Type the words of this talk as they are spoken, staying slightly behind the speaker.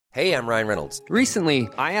Hey, I'm Ryan Reynolds. Recently,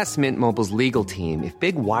 I asked Mint Mobile's legal team if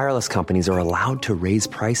big wireless companies are allowed to raise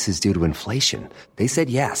prices due to inflation. They said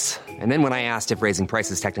yes. And then when I asked if raising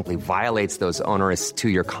prices technically violates those onerous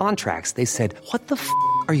two-year contracts, they said, "What the f***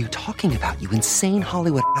 are you talking about, you insane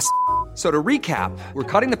Hollywood ass?" So to recap, we're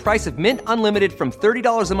cutting the price of Mint Unlimited from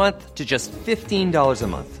 $30 a month to just $15 a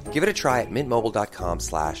month. Give it a try at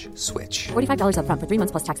mintmobile.com/switch. $45 up front for 3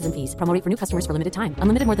 months plus taxes and fees. Promo rate for new customers for limited time.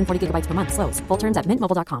 Unlimited more than 40 gigabytes per month. Slows full terms at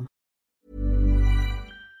mintmobile.com.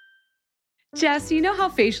 Jess, you know how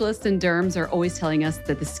facialists and derms are always telling us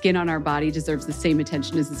that the skin on our body deserves the same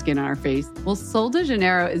attention as the skin on our face? Well, Sol de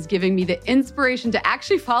Janeiro is giving me the inspiration to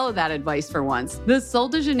actually follow that advice for once. The Sol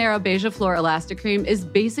de Janeiro Beija Flor Elastic Cream is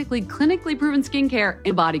basically clinically proven skincare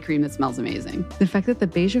and body cream that smells amazing. The fact that the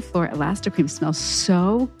Beija Flor Elastic Cream smells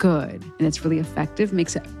so good and it's really effective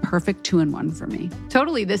makes it perfect 2-in-1 for me.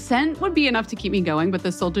 Totally, the scent would be enough to keep me going, but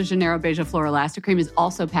the Sol de Janeiro Beija Flor Elastic Cream is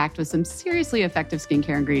also packed with some seriously effective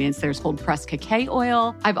skincare ingredients. There's cold-pressed cacao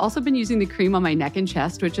oil. I've also been using the cream on my neck and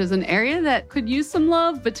chest, which is an area that could use some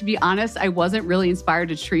love, but to be honest, I wasn't really inspired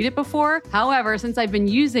to treat it before. However, since I've been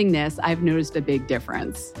using this, I've noticed a big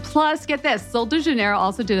difference. Plus, get this, Sol de Janeiro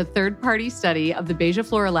also did a third-party study of the Beija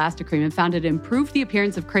Flor Elastic Cream and found it improved the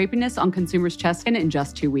appearance of crepiness on consumers' chest skin in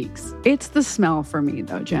just 2 weeks. It's the smell for me,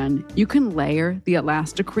 though, Jen. You can layer the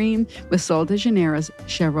Elastic Cream with Sol de Janeiro's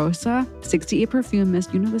Cheirosa 68 perfume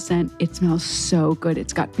mist. You know the scent. It smells so good.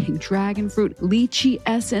 It's got pink dragon fruit, lychee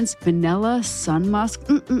essence, vanilla, sun musk,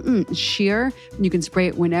 sheer. You can spray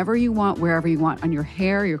it whenever you want, wherever you want, on your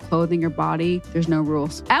hair, your clothing, your body. There's no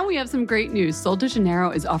rules. And we have some great news. Sol de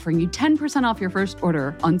Janeiro is offering you 10% off your first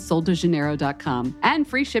order on soldejaneiro.com and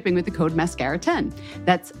free shipping with the code MASCARA10.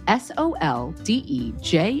 That's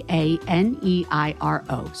SOLDEJANEIRO,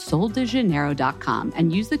 soldejaneiro.com,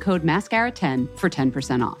 and use the code MASCARA10 for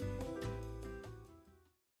 10% off.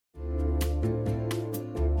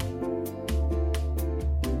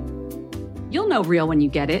 You'll know real when you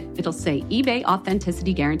get it. It'll say eBay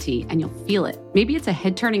Authenticity Guarantee, and you'll feel it. Maybe it's a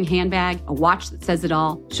head-turning handbag, a watch that says it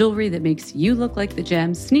all, jewelry that makes you look like the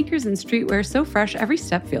gems, sneakers and streetwear so fresh every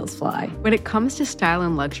step feels fly. When it comes to style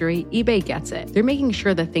and luxury, eBay gets it. They're making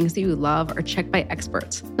sure the things that you love are checked by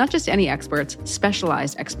experts. Not just any experts,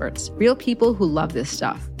 specialized experts. Real people who love this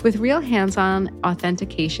stuff. With real hands-on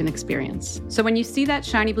authentication experience. So when you see that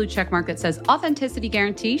shiny blue checkmark that says Authenticity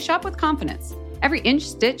Guarantee, shop with confidence. Every inch,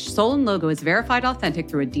 stitch, sole, and logo is verified authentic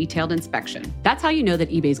through a detailed inspection. That's how you know that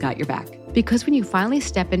eBay's got your back. Because when you finally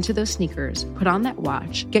step into those sneakers, put on that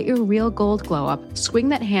watch, get your real gold glow up, swing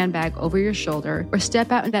that handbag over your shoulder, or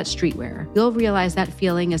step out in that streetwear, you'll realize that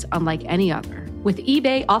feeling is unlike any other. With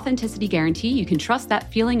eBay Authenticity Guarantee, you can trust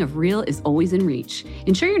that feeling of real is always in reach.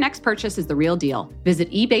 Ensure your next purchase is the real deal. Visit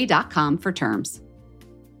ebay.com for terms.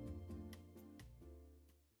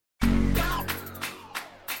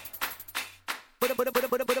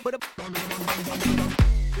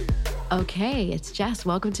 Okay, it's Jess.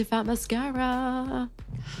 Welcome to Fat Mascara.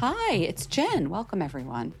 Hi, it's Jen. Welcome,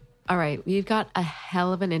 everyone. All right, we've got a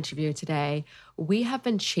hell of an interview today. We have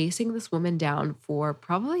been chasing this woman down for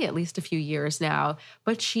probably at least a few years now,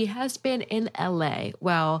 but she has been in LA.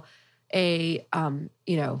 Well, I don't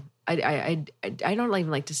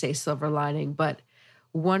even like to say silver lining, but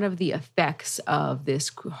one of the effects of this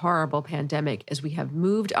horrible pandemic is we have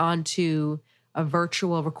moved on to a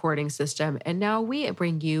virtual recording system, and now we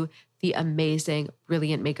bring you the amazing,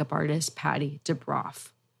 brilliant makeup artist, Patty Dubreuil.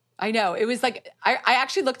 I know. It was like, I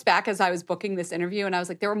actually looked back as I was booking this interview, and I was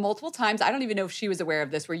like, there were multiple times, I don't even know if she was aware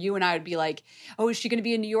of this, where you and I would be like, oh, is she going to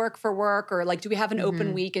be in New York for work? Or like, do we have an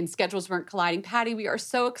open week and schedules weren't colliding? Patty, we are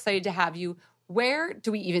so excited to have you. Where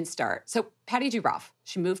do we even start? So Patty Dubreuil,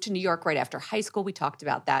 she moved to New York right after high school. We talked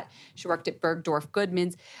about that. She worked at Bergdorf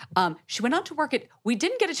Goodman's. She went on to work at, we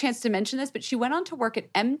didn't get a chance to mention this, but she went on to work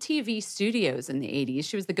at MTV Studios in the 80s.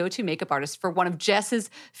 She was the go-to makeup artist for one of Jess's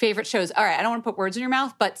favorite shows. All right, I don't want to put words in your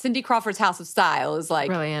mouth, but Cindy Crawford's House of Style is like...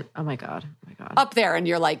 Brilliant. Oh my God. Up there, and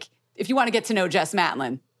you're like, if you want to get to know Jess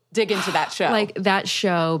Matlin, dig into that show. Like that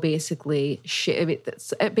show basically,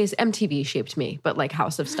 MTV shaped me, but like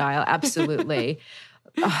House of Style, absolutely.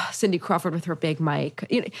 Cindy Crawford with her big mic.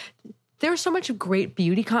 You know, there's so much great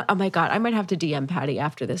beauty. Oh my God, I might have to DM Patty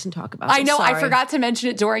after this and talk about it. I know, I forgot to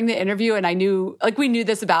mention it during the interview, and I knew, like, we knew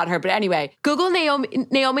this about her, but anyway. Google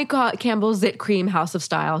Naomi Campbell's Zit Cream House of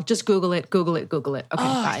Style. Just Google it. Okay,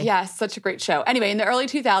 bye. Yeah, such a great show. Anyway, in the early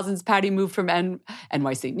 2000s, Patty moved from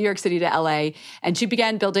NYC, New York City, to LA, and she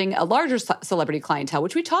began building a larger celebrity clientele,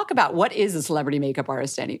 which we talk about. What is a celebrity makeup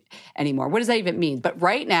artist anymore? What does that even mean? But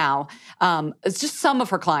right now, it's just some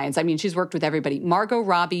of her clients. I mean, she's worked with everybody. Margot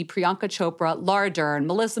Robbie, Priyanka Chopra, Laura Dern,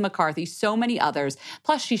 Melissa McCarthy, so many others.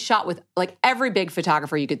 Plus, she shot with like every big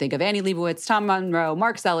photographer you could think of, Annie Leibovitz, Tom Monroe,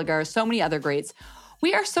 Mark Seliger, so many other greats.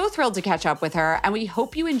 We are so thrilled to catch up with her, and we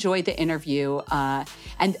hope you enjoyed the interview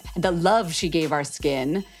and the love she gave our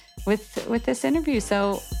skin with this interview.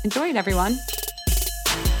 So enjoy it, everyone.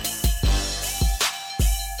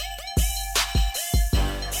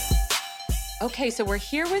 Okay, so we're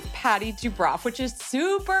here with Patty Dubreuil, which is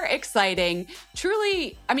super exciting.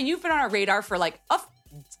 Truly, I mean, you've been on our radar for like a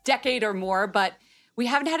decade or more, but we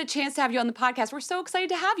haven't had a chance to have you on the podcast. We're so excited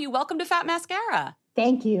to have you. Welcome to Fat Mascara.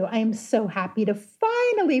 Thank you. I am so happy to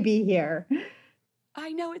finally be here.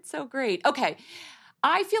 I know, it's so great. Okay,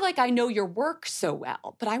 I feel like I know your work so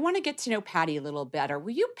well, but I want to get to know Patty a little better.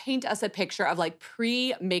 Will you paint us a picture of like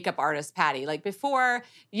pre-makeup artist Patty? Like before,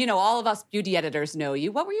 you know, all of us beauty editors know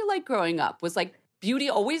you. What were you like growing up? Was like beauty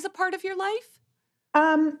always a part of your life?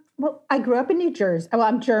 Well, I grew up in New Jersey. Well,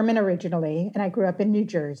 I'm German originally, and I grew up in New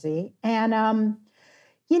Jersey. And,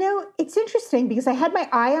 you know, it's interesting because I had my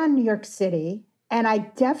eye on New York City, and I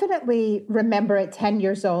definitely remember at 10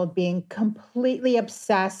 years old being completely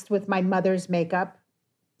obsessed with my mother's makeup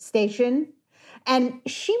station. And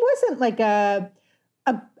she wasn't like a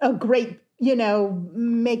great, you know,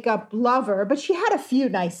 makeup lover, but she had a few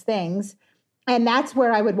nice things. And that's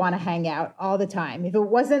where I would want to hang out all the time. If it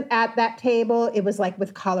wasn't at that table, it was like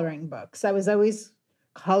with coloring books. I was always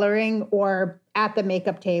coloring or at the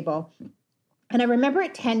makeup table. And I remember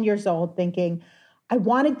at 10 years old thinking, I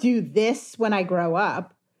want to do this when I grow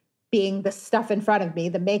up, being the stuff in front of me,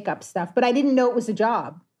 the makeup stuff. But I didn't know it was a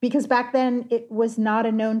job, because back then it was not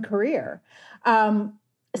a known career.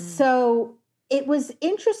 So it was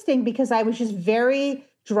interesting because I was just very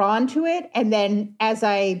drawn to it. And then as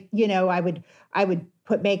I would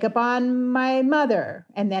put makeup on my mother,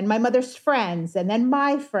 and then my mother's friends, and then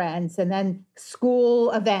my friends, and then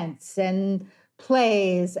school events and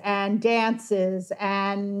plays and dances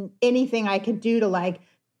and anything I could do to like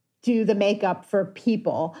do the makeup for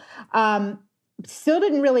people. Still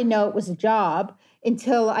didn't really know it was a job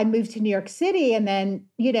until I moved to New York City. And then,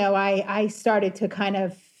 you know, I started to kind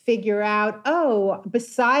of figure out, oh,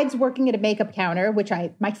 besides working at a makeup counter, which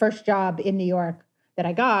my first job in New York that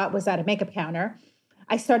I got was at a makeup counter,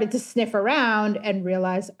 I started to sniff around and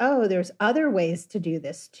realize, oh, there's other ways to do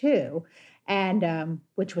this too. And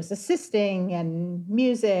which was assisting and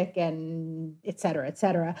music and et cetera, et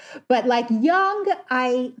cetera. But like young,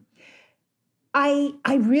 I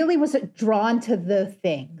really was drawn to the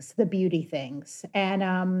things, the beauty things. And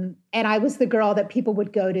I was the girl that people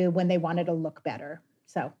would go to when they wanted to look better.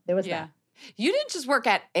 So there was that. You didn't just work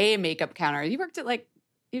at a makeup counter. You worked at like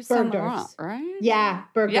Yves Saint Laurent, right? Yeah,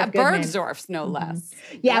 Bergdorf's, no less.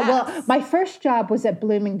 Yeah, yes. Well, my first job was at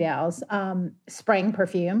Bloomingdale's, spraying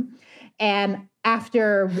perfume. And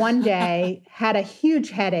after one day, had a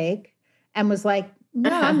huge headache and was like,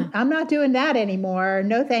 no, I'm not doing that anymore.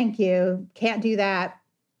 No, thank you. Can't do that.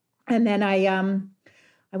 And then I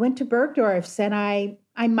went to Bergdorf's, and I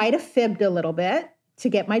might have fibbed a little bit to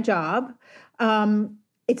get my job.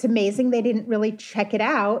 It's amazing they didn't really check it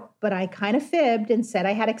out, but I kind of fibbed and said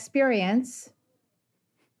I had experience.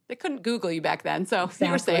 They couldn't Google you back then, so exactly.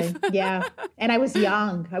 You were safe. Yeah. And I was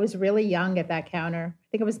young. I was really young at that counter. I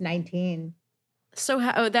think I was 19.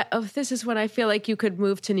 So this is when I feel like you could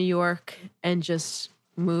move to New York and just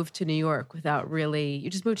move to New York without really, you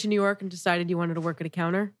just moved to New York and decided you wanted to work at a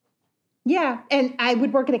counter? Yeah. And I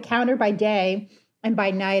would work at a counter by day, and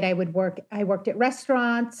by night I worked at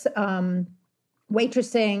restaurants,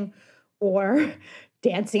 waitressing, or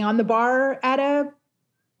dancing on the bar at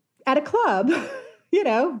a club. You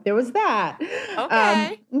know, there was that.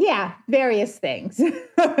 Okay. Yeah, various things.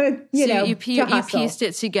 You pieced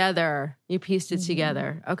it together. You pieced it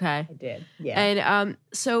together. Okay. I did. Yeah. And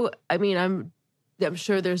so, I mean, I'm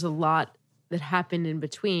sure there's a lot that happened in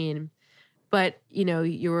between, but you know,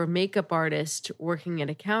 you're a makeup artist working at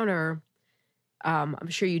a counter. I'm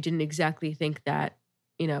sure you didn't exactly think that,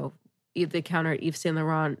 you know, the counter at Yves Saint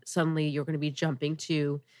Laurent, suddenly you're going to be jumping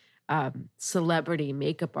to celebrity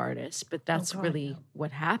makeup artist, but that's really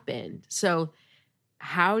what happened. So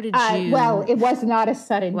how did you... Well, it was not a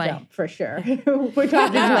sudden jump for sure. We're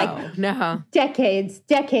talking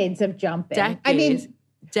decades of jumping. Decades.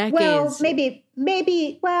 Well, maybe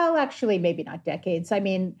not decades. I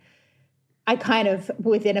mean, I kind of,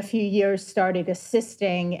 within a few years, started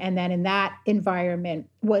assisting, and then in that environment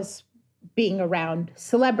was being around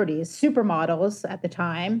celebrities, supermodels at the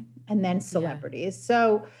time, and then celebrities.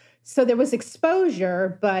 Yeah. So there was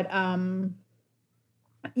exposure, but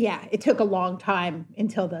it took a long time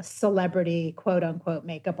until the celebrity, quote unquote,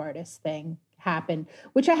 makeup artist thing happened,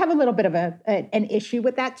 which I have a little bit of an issue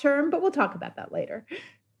with that term, but we'll talk about that later.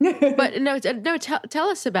 But no, tell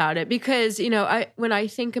us about it, because, when I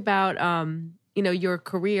think about, your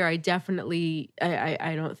career, I definitely,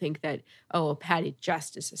 I don't think that, Patty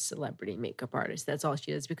just is a celebrity makeup artist. That's all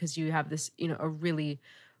she is, because you have this, a really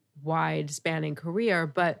wide spanning career,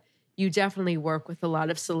 but you definitely work with a lot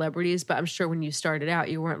of celebrities. But I'm sure when you started out,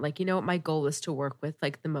 you weren't like, my goal is to work with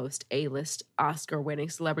like the most A-list Oscar winning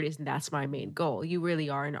celebrities, and that's my main goal. You really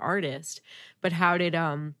are an artist. But how did,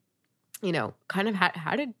 how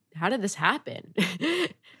did this happen?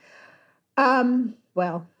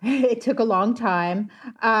 Well, it took a long time.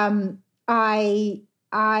 I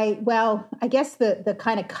guess the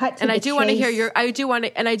kind of cut to and the I do chase, want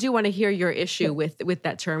to hear your issue with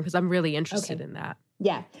that term, because I'm really interested in that.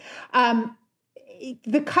 Yeah.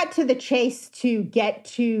 The cut to the chase to get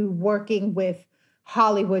to working with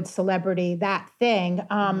Hollywood celebrity, that thing.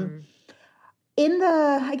 I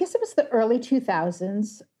guess it was the early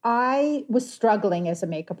 2000s, I was struggling as a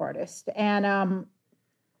makeup artist, and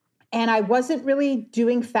I wasn't really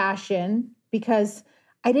doing fashion because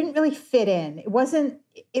I didn't really fit in. It wasn't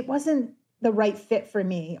the right fit for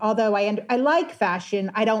me. Although I like fashion,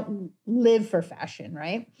 I don't live for fashion,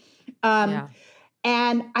 right?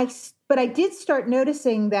 But I did start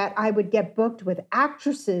noticing that I would get booked with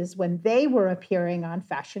actresses when they were appearing on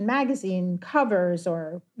fashion magazine covers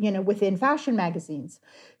or, within fashion magazines.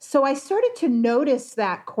 So I started to notice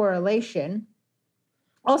that correlation.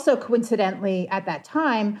 Also, coincidentally, at that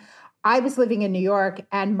time, I was living in New York,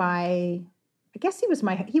 and I guess he was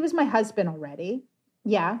my husband already.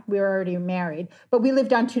 Yeah, we were already married, but we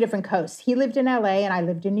lived on two different coasts. He lived in LA and I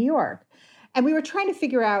lived in New York. And we were trying to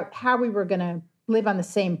figure out how we were going to live in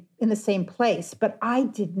the same place. But I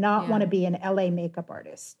did not want to be an LA makeup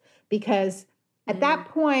artist, because at that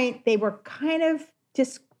point they were kind of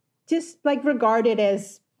just like regarded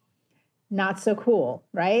as not so cool,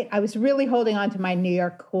 right? I was really holding on to my New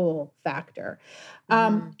York cool factor.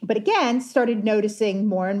 But again, started noticing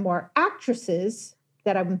more and more actresses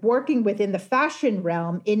that I'm working with in the fashion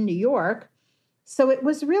realm in New York. So it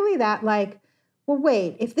was really that like, well,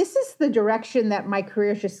 wait, if this is the direction that my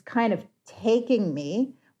career is just kind of taking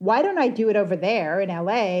me, why don't I do it over there in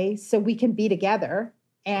LA so we can be together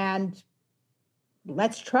and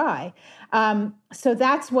let's try. So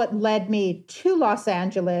that's what led me to Los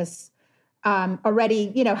Angeles,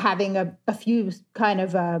 already, having a few kind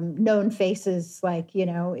of known faces, like,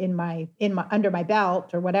 in my under my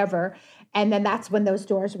belt or whatever. And then that's when those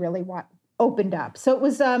doors really opened up. So it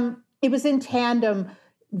was in tandem.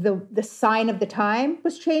 The sign of the time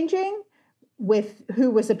was changing with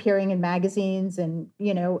who was appearing in magazines and,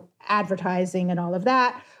 advertising and all of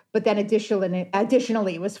that. But then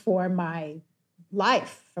additionally, it was for my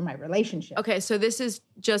life, for my relationship. Okay, so this is,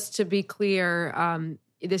 just to be clear,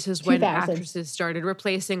 this is when 2000s. actresses started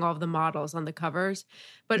replacing all of the models on the covers.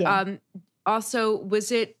 But also,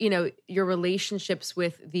 was it, your relationships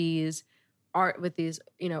with these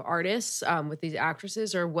artists, with these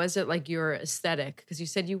actresses, or was it like your aesthetic? Because you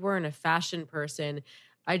said you weren't a fashion person.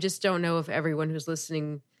 I just don't know if everyone who's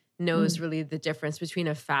listening knows really the difference between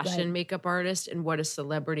a fashion makeup artist and what a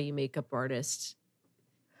celebrity makeup artist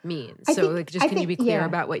means. Can you be clear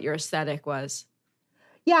about what your aesthetic was?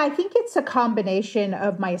 Yeah, I think it's a combination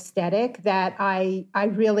of my aesthetic, that I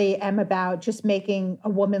really am about just making a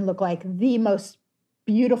woman look like the most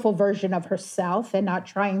beautiful version of herself and not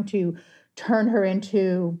trying to turn her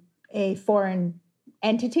into a foreign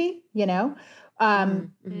entity,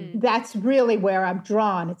 That's really where I'm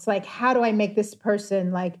drawn. It's like, how do I make this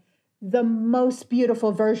person like the most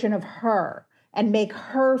beautiful version of her and make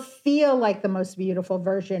her feel like the most beautiful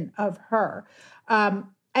version of her?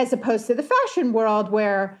 As opposed to the fashion world,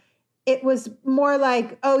 where it was more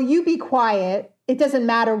like, oh, you be quiet. It doesn't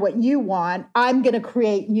matter what you want. I'm going to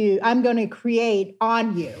create you. I'm going to create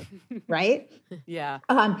on you. Right. Yeah.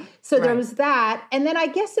 There was that. And then I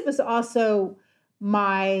guess it was also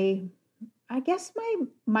my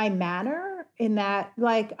manner, in that,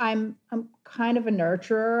 like, I'm kind of a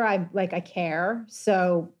nurturer. I care.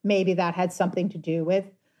 So maybe that had something to do with,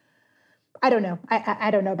 I don't know. I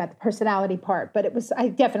don't know about the personality part, but it was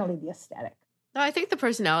definitely the aesthetic. No, I think the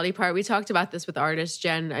personality part, we talked about this with artists,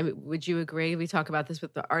 Jen. I mean, would you agree? We talk about this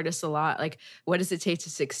with the artists a lot. Like, what does it take to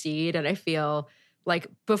succeed? And I feel like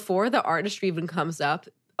before the artistry even comes up,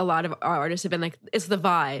 a lot of artists have been like, it's the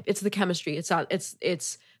vibe, it's the chemistry, it's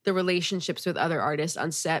the relationships with other artists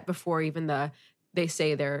on set before even they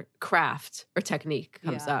say their craft or technique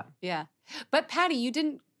comes up. Yeah. But Patty, you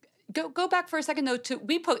didn't Go back for a second though to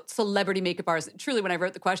we put celebrity makeup artist. Truly, when I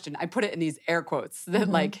wrote the question, I put it in these air quotes that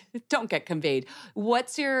like don't get conveyed.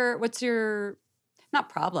 What's your not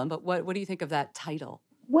problem, but what do you think of that title?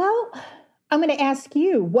 Well, I'm going to ask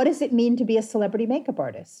you, what does it mean to be a celebrity makeup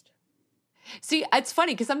artist? See, it's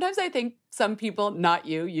funny because sometimes I think some people, not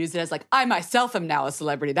you, use it as like, I myself am now a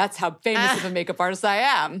celebrity. That's how famous of a makeup artist I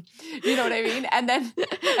am. You know what I mean? And then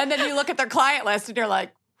you look at their client list and you're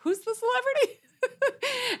like, who's the celebrity?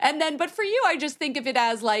 But for you, I just think of it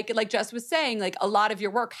as like Jess was saying, like a lot of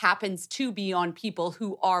your work happens to be on people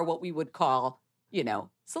who are what we would call,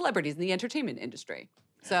 celebrities in the entertainment industry.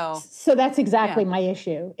 So that's exactly my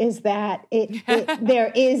issue is that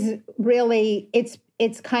there is really, it's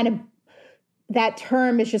kind of, that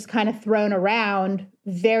term is just kind of thrown around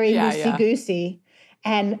very loosey-goosey.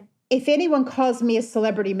 And if anyone calls me a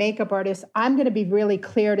celebrity makeup artist, I'm going to be really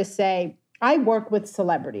clear to say, I work with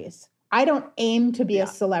celebrities. I don't aim to be a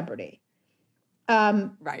celebrity.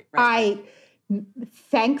 Right. I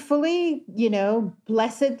thankfully,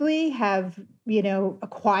 blessedly have,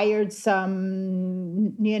 acquired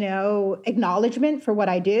some, acknowledgement for what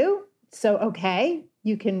I do. So, okay,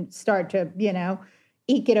 you can start to,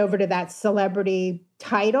 eke it over to that celebrity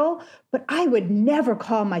title. But I would never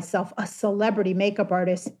call myself a celebrity makeup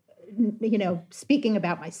artist, speaking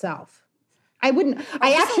about myself. I wouldn't.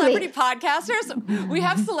 Celebrity podcasters. We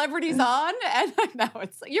have celebrities on, and now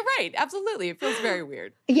you're right. Absolutely, it feels very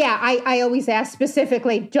weird. Yeah, I always ask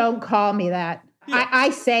specifically, don't call me that. Yeah. I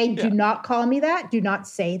say, do not call me that. Do not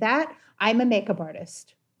say that. I'm a makeup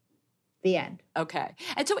artist. The end. Okay.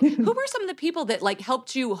 And so, who were some of the people that like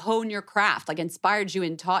helped you hone your craft, like inspired you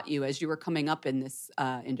and taught you as you were coming up in this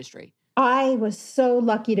industry? I was so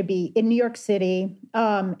lucky to be in New York City,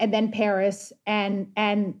 and then Paris, and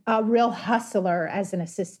a real hustler as an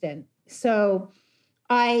assistant. So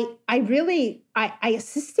I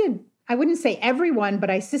assisted, I wouldn't say everyone,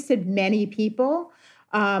 but I assisted many people.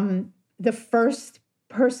 The first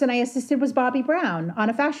person I assisted was Bobbi Brown on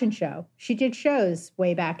a fashion show. She did shows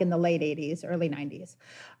way back in the late 80s, early 90s.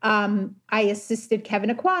 I assisted Kevin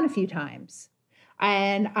Aucoin a few times.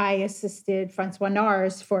 And I assisted Francois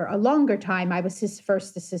Nars for a longer time. I was his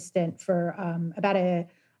first assistant for about a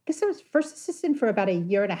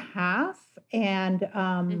year and a half. And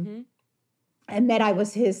then I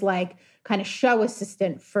was his like kind of show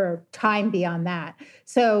assistant for time beyond that.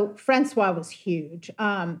 So Francois was huge.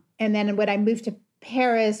 And then when I moved to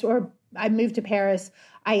Paris,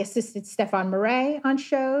 I assisted Stéphane Marais on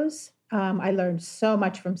shows. I learned so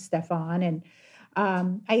much from Stéphane, and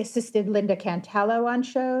I assisted Linda Cantello on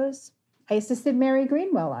shows. I assisted Mary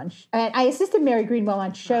Greenwell on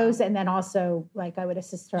shows, and then also like I would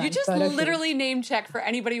assist her. You on just photo literally shoots. name check for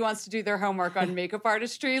anybody who wants to do their homework on makeup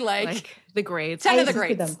artistry, like the grades. 10 of the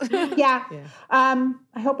grades. Yeah.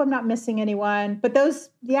 I hope I'm not missing anyone, but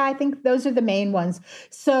I think those are the main ones.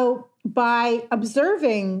 So by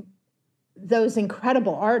observing those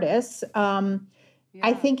incredible artists,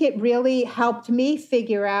 I think it really helped me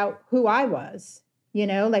figure out who I was,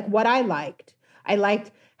 like what I liked. I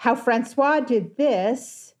liked how Francois did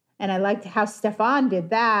this, and I liked how Stéphane did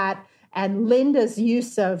that, and Linda's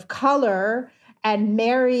use of color, and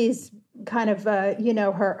Mary's kind of,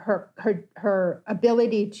 her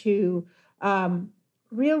ability to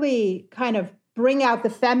really kind of bring out the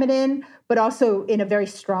feminine, but also in a very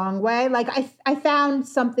strong way. Like I found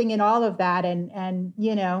something in all of that, and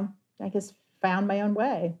I guess found my own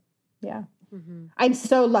way. Yeah. Mm-hmm. I'm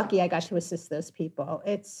so lucky I got to assist those people.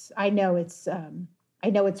 I know it's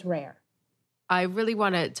rare. I really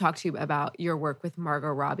want to talk to you about your work with Margot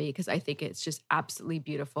Robbie, because I think it's just absolutely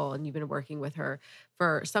beautiful. And you've been working with her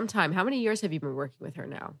for some time. How many years have you been working with her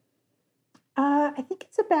now? I think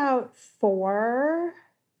it's about 4.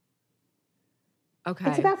 Okay.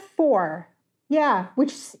 It's about 4. Yeah.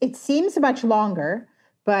 Which it seems much longer.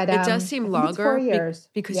 But it does seem longer 4 years.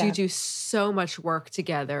 Because you do so much work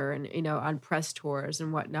together and, on press tours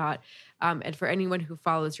and whatnot. And for anyone who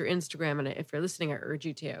follows your Instagram, and if you're listening, I urge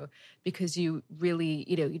you to, because you really,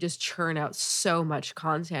 you just churn out so much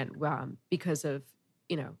content because of,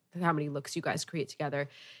 how many looks you guys create together.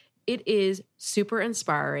 It is super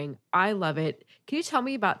inspiring. I love it. Can you tell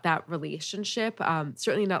me about that relationship?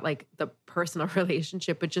 Certainly not like the personal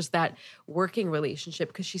relationship, but just that working relationship,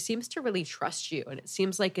 because she seems to really trust you. And it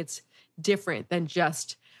seems like it's different than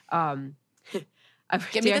just, give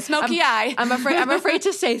me the smoky eye. I'm afraid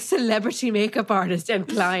to say celebrity makeup artist and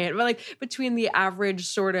client, but like between the average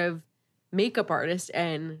sort of makeup artist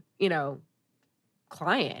and,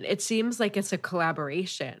 client, it seems like it's a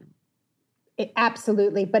collaboration.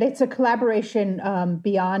 Absolutely. But it's a collaboration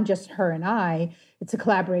beyond just her and I. It's a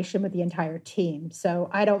collaboration with the entire team. So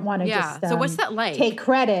I don't want to just So what's that like? take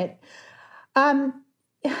credit.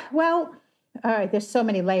 Well, all right, there's so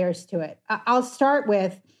many layers to it. I'll start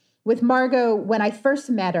with Margot. When I first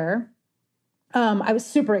met her, I was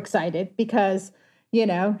super excited because,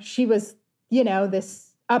 she was, this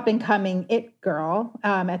up and coming it girl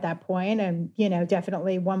at that point, and,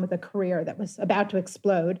 definitely one with a career that was about to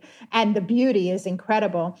explode. And the beauty is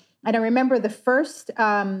incredible. And I remember the first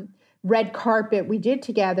red carpet we did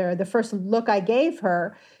together, the first look I gave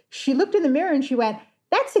her, she looked in the mirror and she went,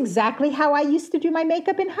 "That's exactly how I used to do my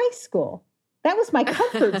makeup in high school. That was my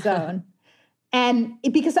comfort zone." And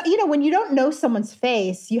because, when you don't know someone's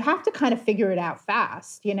face, you have to kind of figure it out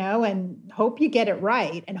fast, and hope you get it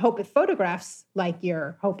right and hope it photographs like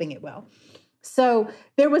you're hoping it will. So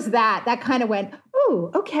there was that kind of went,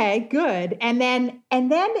 "Oh, okay, good." And then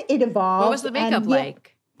it evolved. What was the makeup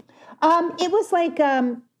like? It was like,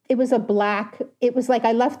 it was a black, it was like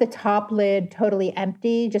I left the top lid totally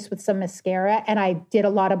empty just with some mascara. And I did a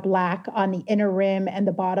lot of black on the inner rim and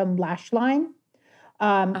the bottom lash line.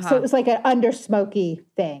 So it was like an under smoky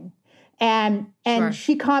thing. And Sure.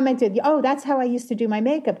 she commented, "Oh, that's how I used to do my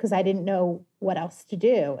makeup because I didn't know what else to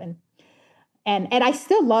do." And I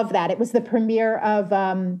still love that. It was the premiere of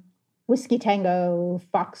Whiskey Tango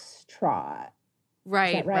Foxtrot. Right,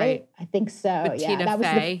 Is that right? I think so. With yeah, Tina that was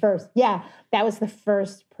Fey. the first. Yeah, that was the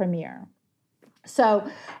first premiere. So,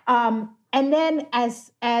 and then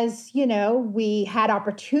as we had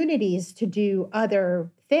opportunities to do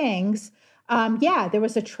other things. There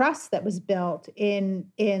was a trust that was built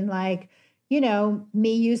in like,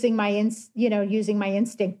 me using my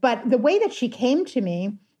instinct. But the way that she came to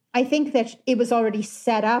me, I think that it was already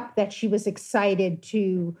set up that she was excited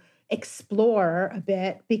to explore a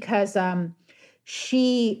bit because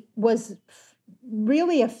she was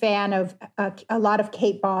really a fan of a lot of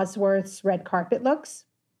Kate Bosworth's red carpet looks.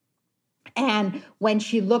 And when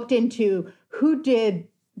she looked into who did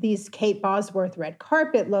these Kate Bosworth red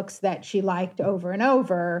carpet looks that she liked over and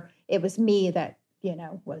over, it was me that,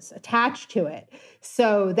 was attached to it.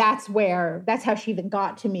 So that's how she even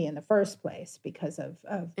got to me in the first place, because of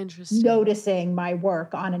Interesting. noticing my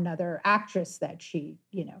work on another actress that she,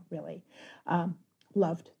 really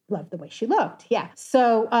loved the way she looked. Yeah.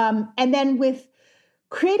 So, and then with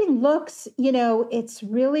creating looks, it's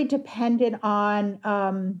really dependent on,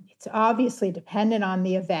 it's obviously dependent on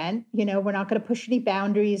the event. We're not going to push any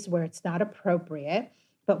boundaries where it's not appropriate.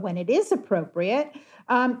 But when it is appropriate,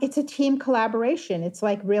 it's a team collaboration. It's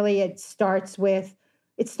like really it starts with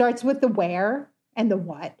the where and the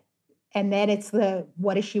what. And then it's the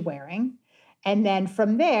what is she wearing? And then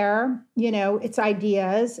from there, it's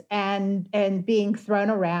ideas and being thrown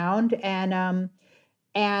around and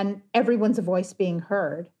everyone's voice being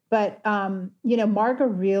heard. But, Margot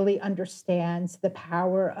really understands the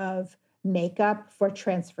power of makeup for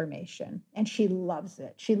transformation, and she loves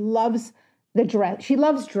it. She loves the dress. She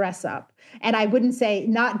loves dress up. And I wouldn't say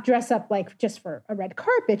not dress up like just for a red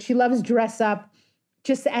carpet. She loves dress up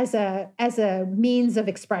just as a means of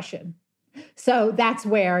expression. So that's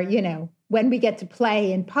where, when we get to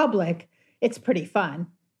play in public, it's pretty fun.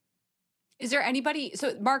 Is there anybody,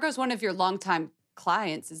 so Margot's one of your longtime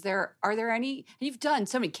clients. Are there any, you've done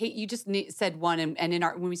so many, Kate, you just said one, and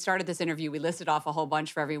when we started this interview, we listed off a whole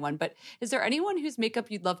bunch for everyone, but is there anyone whose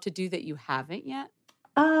makeup you'd love to do that you haven't yet?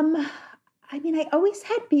 I always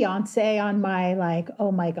had Beyonce on my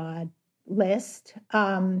oh my God list.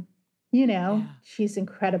 She's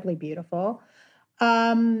incredibly beautiful.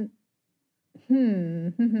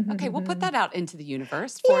 Okay, we'll put that out into the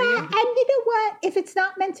universe for you. And you know what? If it's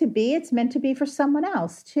not meant to be, it's meant to be for someone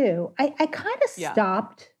else too. I kind of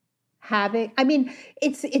stopped having,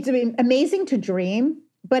 it's amazing to dream,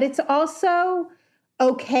 but it's also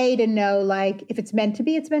okay to know, if it's meant to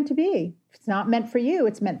be, it's meant to be. If it's not meant for you,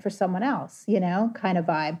 it's meant for someone else, kind of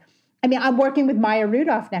vibe. I'm working with Maya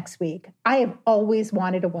Rudolph next week. I have always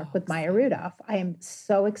wanted to work with Maya Rudolph. I am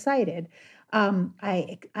so excited.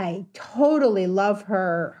 I totally love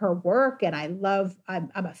her work, and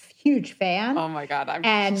I'm a huge fan. Oh my God.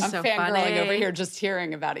 I'm so fangirling funny over here just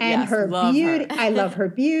hearing about it. And yes, her love beauty. her. I love her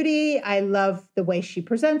beauty. I love the way she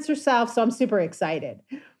presents herself. So I'm super excited.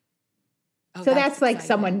 Oh, So that's exciting.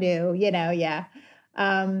 someone new, yeah.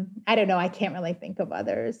 I don't know. I can't really think of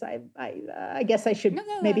others. I guess I should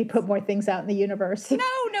maybe put more things out in the universe. No.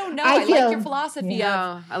 I like your philosophy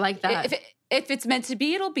of, I like that. If it's meant to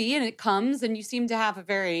be, it'll be, and it comes, and you seem to have a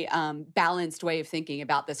very balanced way of thinking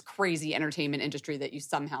about this crazy entertainment industry that you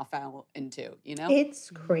somehow fell into,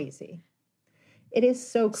 It's crazy. It is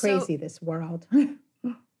so crazy, this world.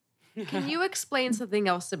 Can you explain something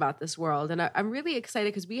else about this world? And I'm really excited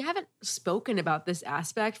because we haven't spoken about this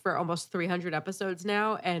aspect for almost 300 episodes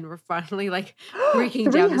now. And we're finally like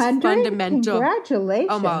breaking down this fundamental. Congratulations.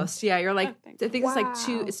 Almost. Yeah. You're like, I think it's like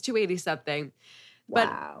Wow. it's 280 something. But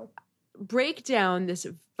Wow. break down this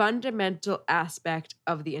fundamental aspect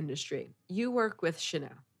of the industry. You work with Chanel,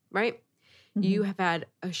 right? Mm-hmm. You have had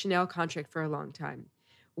a Chanel contract for a long time.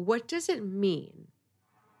 What does it mean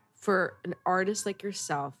for an artist like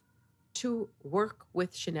yourself to work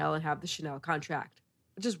with Chanel and have the Chanel contract?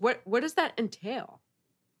 Just what does that entail?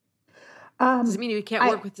 Does it mean you can't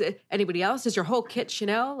work with anybody else? Is your whole kit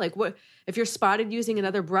Chanel? Like, what if you're spotted using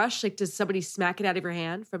another brush? Like, does somebody smack it out of your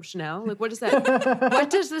hand from Chanel? Like, what does that? What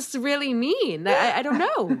does this really mean? I don't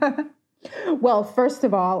know. Well, first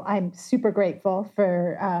of all, I'm super grateful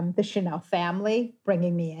for the Chanel family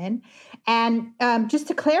bringing me in. And just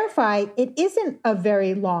to clarify, it isn't a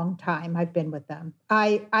very long time I've been with them.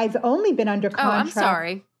 I've only been under contract. Oh, I'm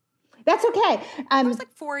sorry. That's okay. It was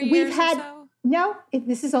like 4 years or so. No,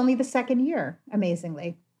 this is only the second year,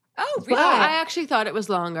 amazingly. Oh, really? Oh, I actually thought it was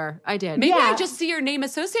longer. I did. Maybe I Yeah. just see your name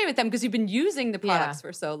associated with them because you've been using the products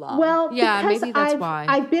for so long. Well, Yeah, because maybe that's I've, why.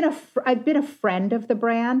 I've been a friend of the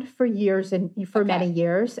brand for years and for many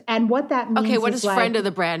years, and what that means. Okay, what is does like, friend of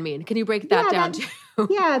the brand mean? Can you break that down too?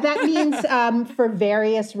 Yeah, that means for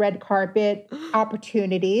various red carpet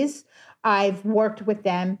opportunities, I've worked with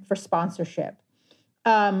them for sponsorship.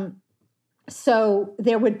 So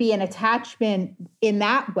there would be an attachment in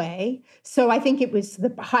that way. So I think it was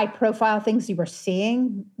the high profile things you were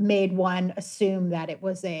seeing made one assume that it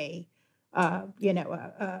was a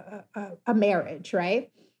marriage,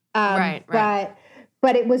 right? Right.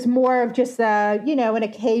 But it was more of just an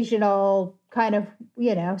occasional kind of,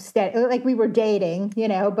 like we were dating,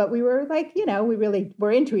 but we were like, we really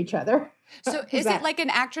were into each other. So is it like an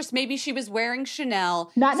actress? Maybe she was wearing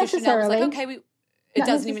Chanel. Not so Chanel was necessarily. like, okay, it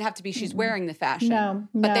doesn't even have to be she's wearing the fashion. No,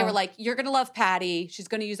 But they no. were like, you're going to love Patty. She's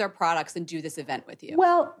going to use our products and do this event with you.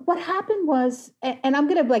 Well, what happened was, and I'm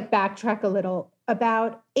going to backtrack a little,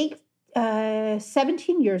 about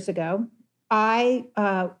 17 years ago, I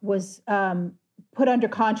was put under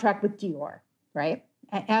contract with Dior, right?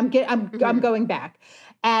 I'm going back.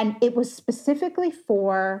 And it was specifically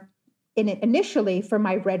initially for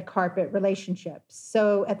my red carpet relationships.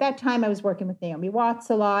 So at that time I was working with Naomi Watts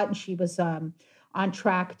a lot, and she was on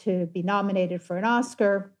track to be nominated for an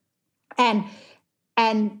Oscar. And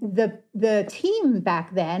the team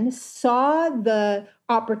back then saw the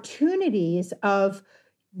opportunities of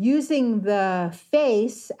using the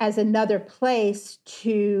face as another place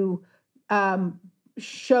to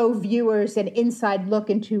show viewers an inside look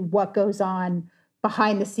into what goes on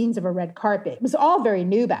behind the scenes of a red carpet. It was all very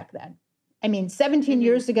new back then. I mean, 17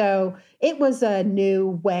 years ago, it was a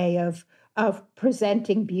new way of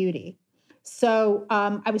presenting beauty. So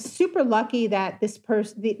I was super lucky that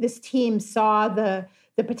this team saw the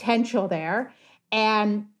potential there.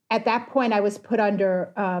 And at that point, I was put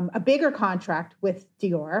under a bigger contract with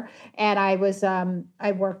Dior, and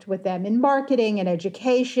I worked with them in marketing and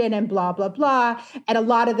education and blah blah blah, and a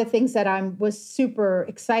lot of the things that I was super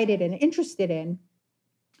excited and interested in,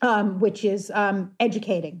 which is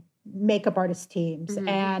educating makeup artist teams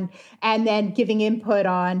and then giving input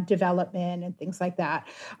on development and things like that.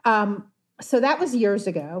 So that was years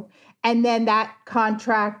ago, and then that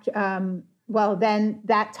contract. Then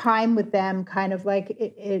that time with them kind of like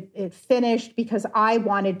it finished because I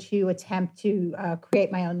wanted to attempt to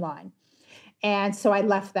create my own line. And so I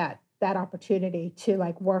left that opportunity to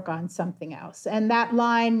like work on something else. And that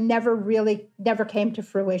line never came to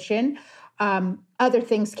fruition. Other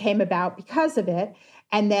things came about because of it.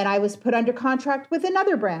 And then I was put under contract with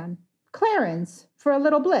another brand, Clarins, for a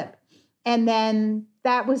little blip. And then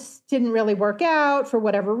that didn't really work out for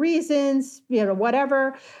whatever reasons,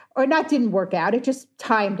 whatever, or not didn't work out. It just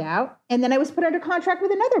timed out. And then I was put under contract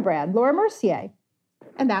with another brand, Laura Mercier.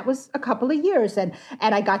 And that was a couple of years. And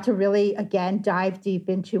I got to really, again, dive deep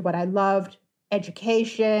into what I loved,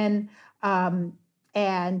 education, and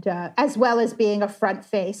as well as being a front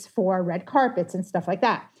face for red carpets and stuff like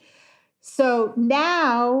that. So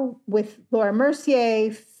now with Laura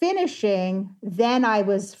Mercier finishing, then I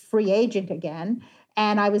was free agent again,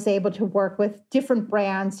 and I was able to work with different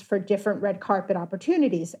brands for different red carpet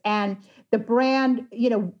opportunities. And the brand,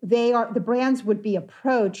 the brands would be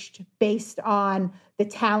approached based on the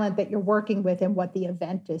talent that you're working with and what the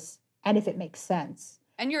event is, and if it makes sense.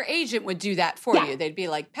 And your agent would do that for you. They'd be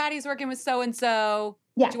like, Patty's working with so-and-so.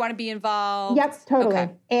 Yeah. Do you want to be involved? Yep, totally.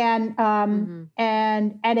 Okay.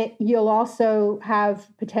 And you'll also have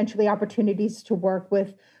potentially opportunities to work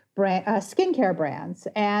with skincare brands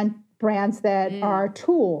and brands that are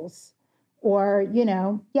tools or,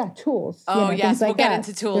 tools. Oh, yes. Things like we'll get that.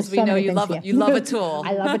 into tools. There's We so know many you things, love you love a tool.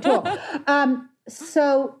 I love a tool.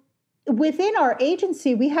 So within our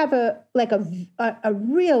agency, we have a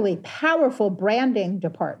really powerful branding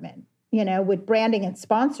department, with branding and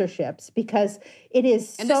sponsorships, because it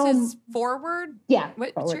is and so... this is Forward? Yeah.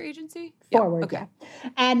 What's Forward. your agency? Forward, Okay. yeah.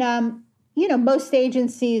 And, most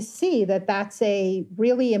agencies see that that's a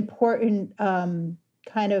really important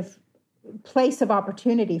kind of place of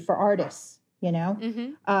opportunity for artists,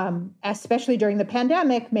 especially during the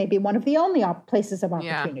pandemic, maybe one of the only places of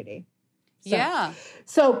opportunity.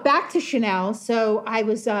 So back to Chanel. So I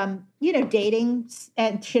was, dating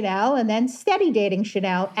at Chanel and then steady dating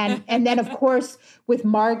Chanel. And then, of course, with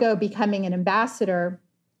Margot becoming an ambassador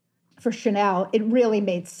for Chanel, it really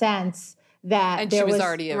made sense that and she was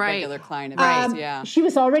already a regular client of yours, yeah. She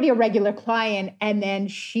was already a regular client, and then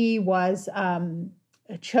she was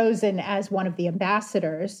chosen as one of the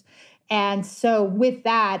ambassadors. And so with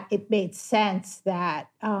that, it made sense that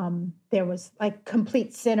there was like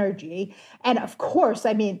complete synergy. And of course,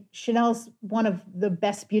 I mean, Chanel's one of the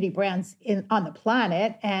best beauty brands on the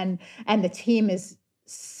planet. And the team is,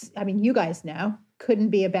 I mean, you guys know, couldn't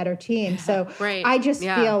be a better team. So I just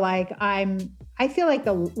feel like I feel like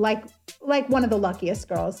one of the luckiest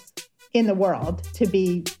girls in the world to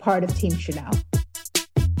be part of Team Chanel.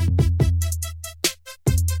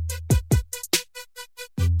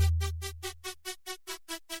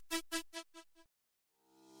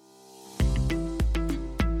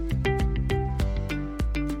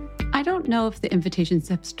 I don't know if the invitations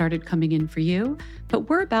have started coming in for you, but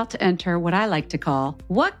we're about to enter what I like to call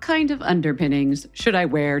what kind of underpinnings should I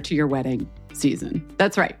wear to your wedding season?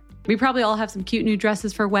 That's right. We probably all have some cute new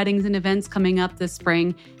dresses for weddings and events coming up this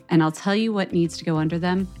spring, and I'll tell you what needs to go under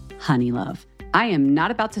them: Honeylove. I am not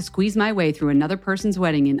about to squeeze my way through another person's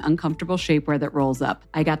wedding in uncomfortable shapewear that rolls up.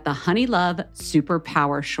 I got the Honeylove Super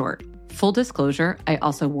Power Short. Full disclosure, I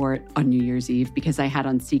also wore it on New Year's Eve because I had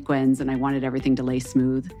on sequins and I wanted everything to lay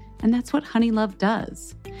smooth. And that's what Honeylove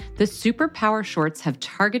does. The Super Power Shorts have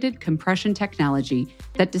targeted compression technology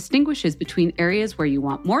that distinguishes between areas where you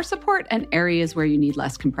want more support and areas where you need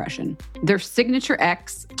less compression. Their Signature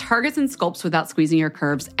X targets and sculpts without squeezing your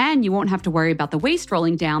curves, and you won't have to worry about the waist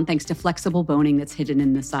rolling down thanks to flexible boning that's hidden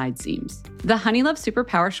in the side seams. The Honeylove Super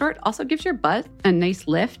Power Short also gives your butt a nice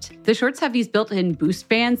lift. The shorts have these built-in boost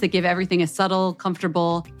bands that give everything a subtle,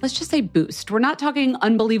 comfortable, let's just say boost. We're not talking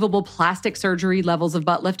unbelievable plastic surgery levels of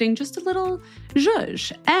butt lifting, just a little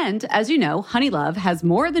zhuzh. And as you know, Honeylove has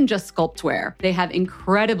more than just sculpt wear. They have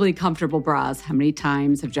incredibly comfortable bras. How many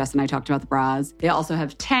times have Jess and I talked about the bras? They also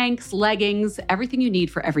have tanks, leggings, everything you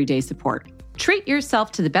need for everyday support. Treat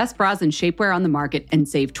yourself to the best bras and shapewear on the market and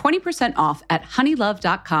save 20% off at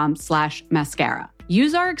honeylove.com/mascara.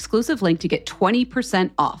 Use our exclusive link to get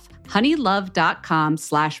 20% off.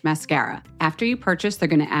 honeylove.com/mascara. After you purchase, they're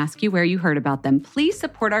going to ask you where you heard about them. Please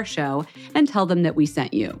support our show and tell them that we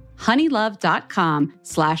sent you.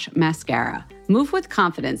 honeylove.com/mascara. Move with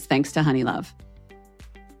confidence thanks to Honeylove.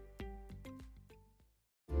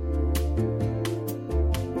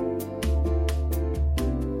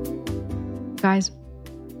 Guys,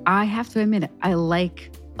 I have to admit it. I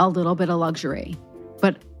like a little bit of luxury,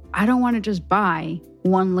 but I don't want to just buy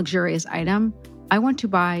one luxurious item. I want to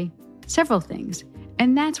buy several things.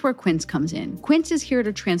 And that's where Quince comes in. Quince is here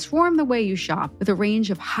to transform the way you shop with a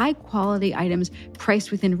range of high-quality items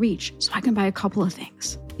priced within reach, so I can buy a couple of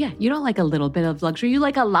things. Yeah, you don't like a little bit of luxury. You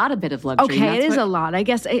like a lot of bit of luxury. Okay, it is a lot. I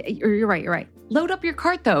guess you're right. Load up your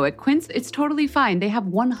cart, though. At Quince, it's totally fine. They have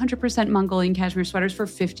 100% Mongolian cashmere sweaters for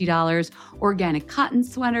 $50, organic cotton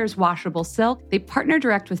sweaters, washable silk. They partner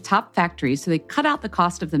direct with top factories, so they cut out the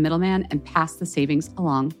cost of the middleman and pass the savings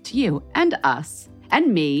along to you and us.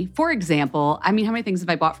 And me, for example, I mean, how many things have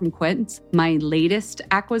I bought from Quince? My latest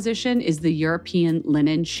acquisition is the European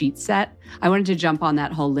linen sheet set. I wanted to jump on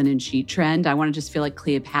that whole linen sheet trend. I want to just feel like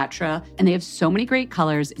Cleopatra. And they have so many great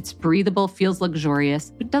colors. It's breathable, feels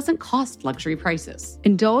luxurious, but doesn't cost luxury prices.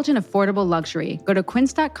 Indulge in affordable luxury. Go to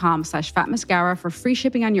quince.com/fatmascara for free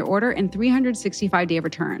shipping on your order and 365-day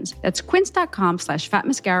returns. That's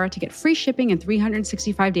quince.com/fatmascara to get free shipping and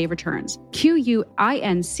 365-day returns.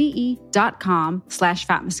 QUINCE.com/fatmascara.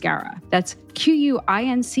 That's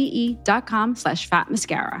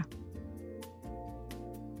QUINCE.com/fatmascara.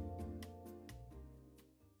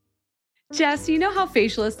 Jess, you know how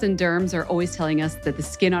facialists and derms are always telling us that the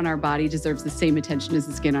skin on our body deserves the same attention as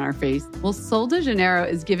the skin on our face? Well, Sol de Janeiro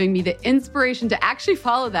is giving me the inspiration to actually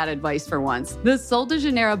follow that advice for once. The Sol de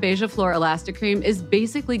Janeiro Beija Flor Elastic Cream is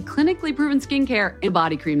basically clinically proven skincare and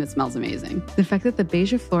body cream that smells amazing. The fact that the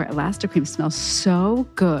Beija Flor Elastic Cream smells so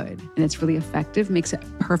good and it's really effective makes it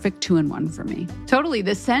perfect 2-in-1 for me. Totally.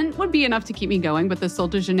 The scent would be enough to keep me going, but the Sol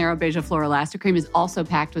de Janeiro Beija Flor Elastic Cream is also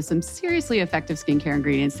packed with some seriously effective skincare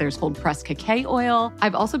ingredients. There's cold-pressed cacao oil.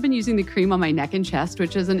 I've also been using the cream on my neck and chest,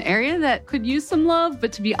 which is an area that could use some love,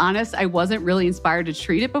 but to be honest, I wasn't really inspired to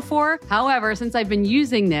treat it before. However, since I've been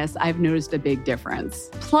using this, I've noticed a big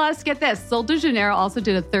difference. Plus, get this, Sol de Janeiro also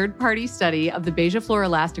did a third-party study of the Beija Flor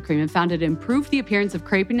Elastic Cream and found it improved the appearance of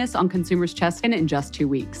crepiness on consumers' chest skin in just 2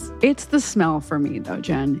 weeks. It's the smell for me though,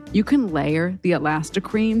 Jen. You can layer the Elastic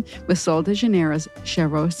Cream with Sol de Janeiro's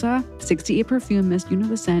Cheirosa 68 perfume mist. You know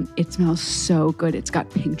the scent. It smells so good. It's got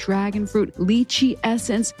pink dragon fruit, lychee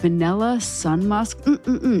essence, vanilla, sun musk,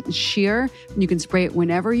 sheer. You can spray it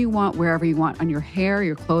whenever you want, wherever you want, on your hair,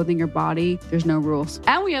 your clothing, your body. There's no rules.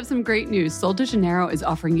 And we have some great news. Sol de Janeiro is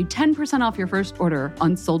offering you 10% off your first order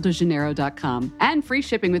on soldejaneiro.com and free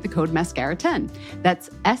shipping with the code MASCARA10. That's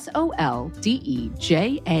SOLDEJANEIRO,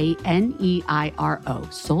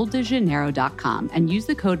 soldejaneiro.com, and use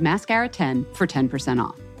the code MASCARA10 for 10%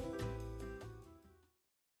 off.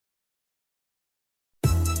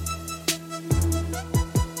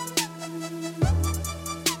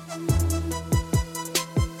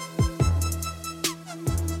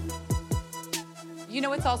 You know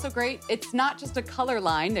what's also great? It's not just a color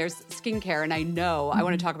line. There's skincare, and I know I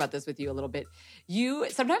want to talk about this with you a little bit.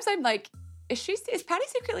 Sometimes I'm like, is Patty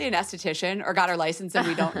secretly an esthetician or got her license and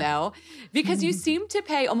we don't know? Because you seem to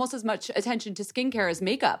pay almost as much attention to skincare as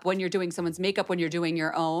makeup when you're doing someone's makeup, when you're doing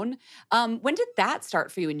your own. When did that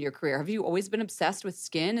start for you in your career? Have you always been obsessed with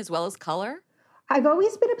skin as well as color? I've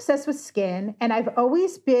always been obsessed with skin, and I've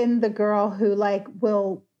always been the girl who I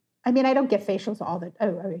don't get facials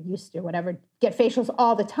I used to, get facials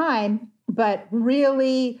all the time, but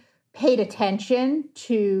really paid attention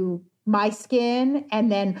to my skin.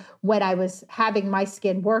 And then when I was having my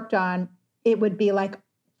skin worked on, it would be like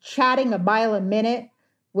chatting a mile a minute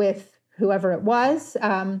with whoever it was.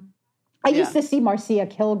 I used to see Marcia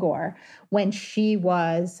Kilgore when she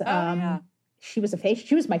was, she was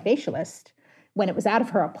my facialist when it was out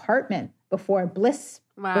of her apartment before Bliss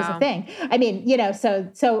was a thing. I mean,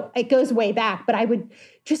 so it goes way back, but I would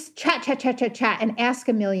just chat and ask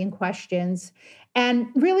a million questions and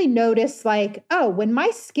really notice when my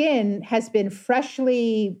skin has been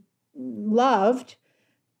freshly loved,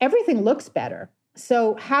 everything looks better.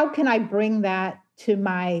 So how can I bring that to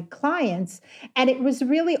my clients? And it was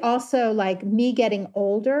really also me getting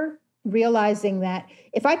older, realizing that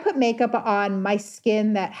if I put makeup on my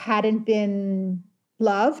skin that hadn't been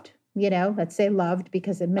loved, let's say loved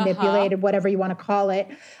because it manipulated, whatever you want to call it,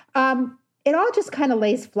 it all just kind of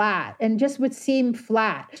lays flat and just would seem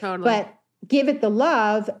flat. Totally. But give it the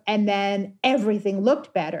love and then everything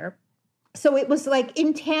looked better. So it was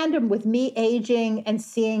in tandem with me aging and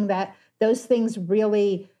seeing that those things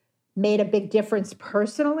really made a big difference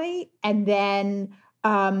personally. And then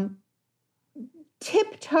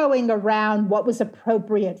tiptoeing around what was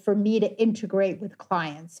appropriate for me to integrate with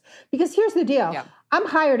clients. Because here's the deal. Yeah. I'm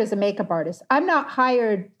hired as a makeup artist. I'm not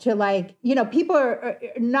hired to people are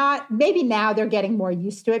not, maybe now they're getting more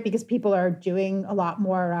used to it because people are doing a lot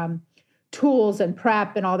more tools and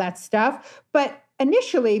prep and all that stuff. But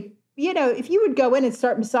initially, if you would go in and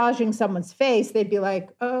start massaging someone's face, they'd be like,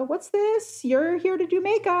 what's this? You're here to do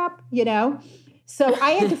makeup, So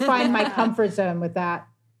I had to find my comfort zone with that.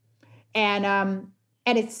 And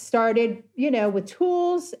it started, with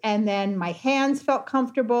tools, and then my hands felt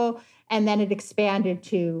comfortable, and then it expanded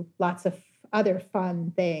to lots of other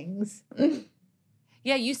fun things.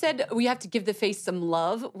 Yeah, you said we have to give the face some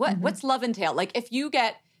love. What's love entail?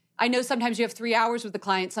 I know sometimes you have 3 hours with the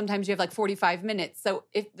client, sometimes you have 45 minutes. So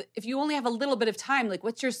if you only have a little bit of time,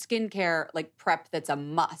 what's your skincare prep that's a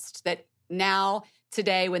must that now,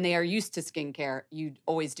 today, when they are used to skincare, you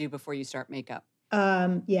always do before you start makeup?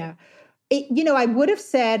 Yeah. I would have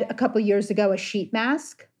said a couple years ago a sheet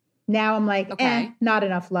mask. Now I'm not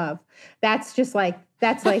enough love. That's just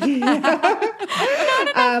that's not enough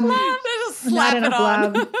love. Slap it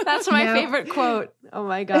on. Love. That's my favorite quote. Oh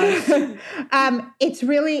my gosh. It's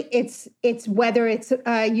really, it's whether it's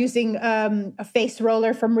using a face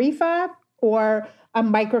roller from Rifa or a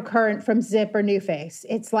microcurrent from Zip or NuFace.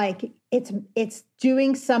 It's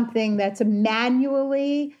doing something that's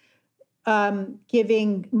manually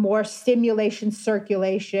giving more stimulation,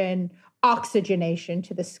 circulation, oxygenation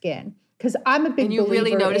to the skin. because I'm a big And you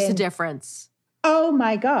really believer notice a in- difference. Oh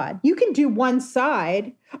my God. You can do one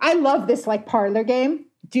side. I love this like parlor game.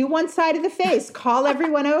 Do one side of the face, call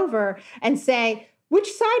everyone over and say,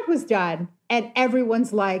 which side was done? And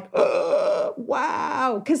everyone's like, oh,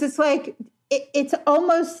 wow. Because it's like, it's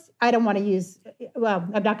almost, I don't want to use, well,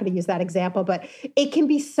 I'm not going to use that example, but it can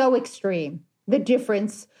be so extreme. The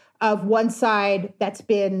difference of one side that's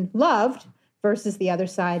been loved versus the other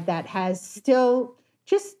side that has still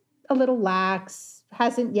just a little lax,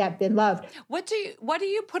 hasn't yet been loved. What do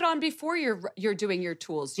you put on before you're doing your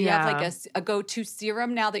tools? Do you have like a go-to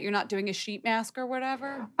serum now that you're not doing a sheet mask or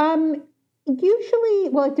whatever? Usually,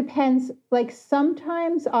 well, it depends. Like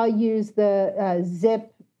sometimes I'll use the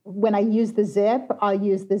Zip. When I use the Zip, I'll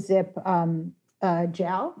use the Zip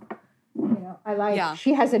gel. You know, I like.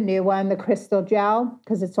 She has a new one, the Crystal Gel,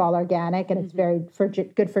 because it's all organic and it's very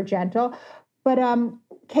good for gentle. But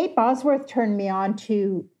Kate Bosworth turned me on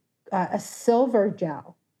to a silver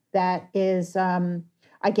gel that is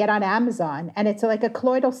I get on Amazon, and it's like a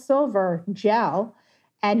colloidal silver gel.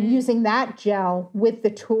 And using that gel with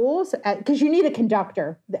the tools, because you need a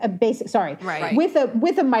conductor, with a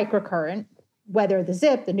microcurrent, whether the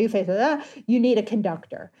Zip, the NuFace, you need a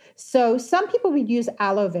conductor. So some people would use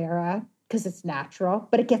aloe vera because it's natural,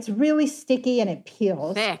 but it gets really sticky and it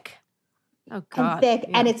peels. Thick. Oh, God. And thick,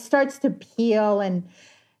 and it starts to peel, and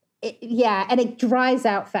it dries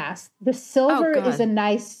out fast. The silver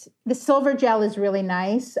the silver gel is really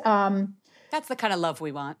nice. That's the kind of love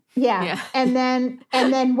we want. Yeah. And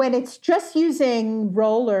then when it's just using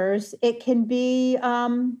rollers, it can be, a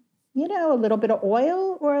little bit of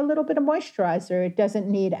oil or a little bit of moisturizer. It doesn't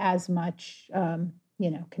need as much,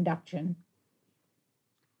 conduction.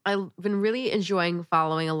 I've been really enjoying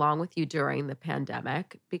following along with you during the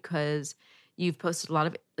pandemic because you've posted a lot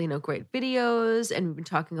of, great videos, and we've been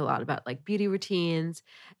talking a lot about like beauty routines,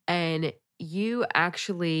 and you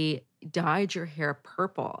actually dyed your hair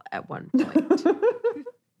purple at one point.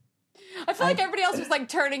 I feel like everybody else was like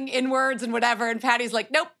turning inwards and whatever, and Patty's like,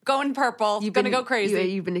 nope, going purple. You're going to go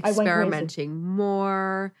crazy. You've been experimenting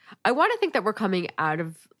more. I want to think that we're coming out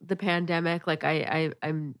of the pandemic. Like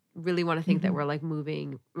I'm really want to think that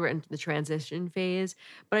we're in the transition phase.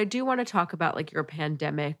 But I do want to talk about like your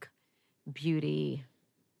pandemic beauty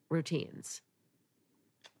routines.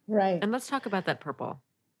 Right. And let's talk about that purple.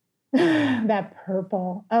 That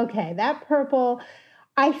purple. Okay. That purple,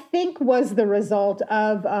 I think, was the result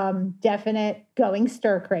of definite going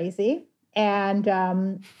stir crazy and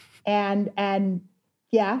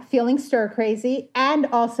feeling stir crazy, and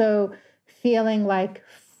also feeling like,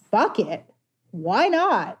 fuck it. Why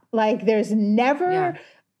not? Like there's never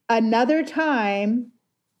another time,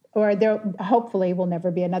 or there hopefully will never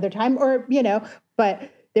be another time, or,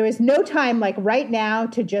 but there is no time like right now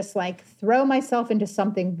to just like throw myself into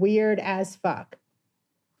something weird as fuck.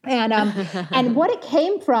 And and what it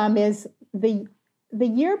came from is the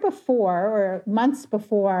year before, or months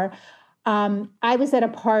before, I was at a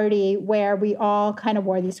party where we all kind of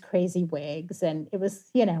wore these crazy wigs, and it was,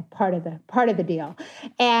 part of the deal.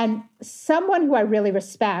 And someone who I really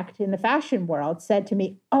respect in the fashion world said to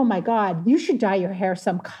me, "Oh my God, you should dye your hair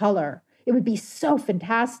some color. It would be so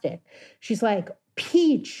fantastic." She's like,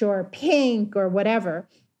 peach or pink or whatever.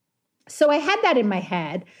 So I had that in my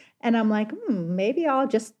head, and I'm like, maybe I'll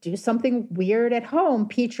just do something weird at home,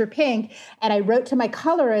 peach or pink. And I wrote to my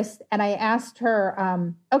colorist and I asked her,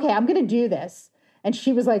 okay, I'm going to do this. And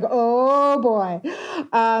she was like, oh boy.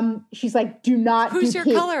 She's like, do not Who's do your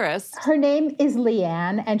peach. colorist? Her name is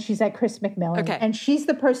Leanne, and she's at Chris McMillan. Okay. And she's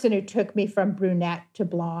the person who took me from brunette to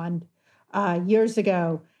blonde years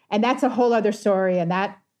ago. And that's a whole other story. And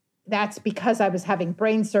that's because I was having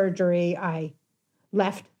brain surgery. I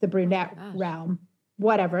left the brunette realm.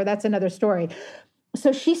 Whatever, that's another story.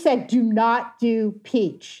 So she said, do not do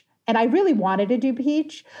peach. And I really wanted to do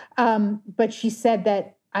peach. But she said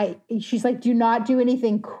that she's like, do not do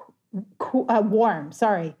anything warm.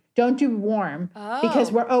 Sorry, don't do warm.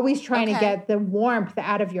 Because we're always trying to get the warmth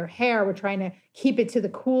out of your hair. We're trying to keep it to the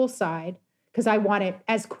cool side, because I want it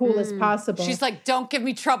as cool as possible. She's like, don't give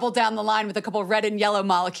me trouble down the line with a couple red and yellow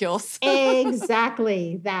molecules.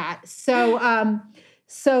 Exactly that.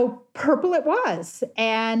 So purple it was,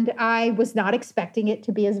 and I was not expecting it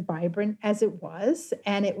to be as vibrant as it was,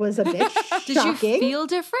 and it was a bit shocking. Did you feel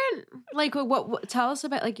different? Like, what? Tell us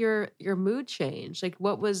about like your mood change. Like,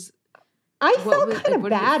 what was? I felt kind of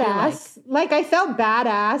badass. Like I felt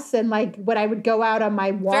badass, and like when I would go out on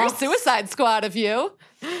my walks, very Suicide Squad of you.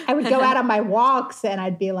 I would go out on my walks, and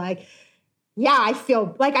I'd be like, "Yeah, I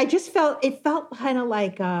feel like it felt kind of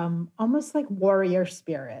like almost like warrior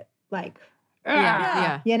spirit, like."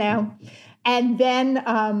 Yeah. And then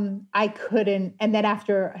I couldn't. And then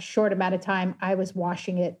after a short amount of time, I was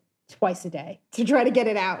washing it twice a day to try to get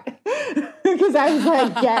it out. Because I was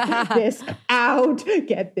like,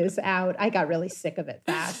 get this out. I got really sick of it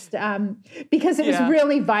fast because it was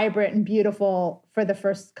really vibrant and beautiful for the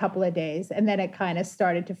first couple of days. And then it kind of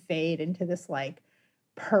started to fade into this like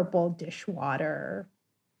purple dishwater.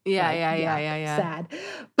 Sad.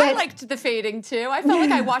 But I liked the fading too. I felt like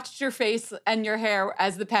I watched your face and your hair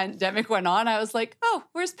as the pandemic went on. I was like, oh,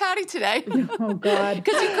 where's Patty today? Oh God.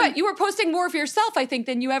 Because you were posting more of yourself, I think,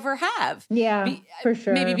 than you ever have. Yeah, for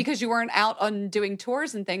sure. Maybe because you weren't out on doing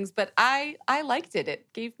tours and things, but I liked it.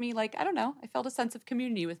 It gave me like, I don't know, I felt a sense of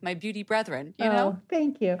community with my beauty brethren, you know?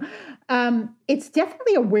 Thank you. It's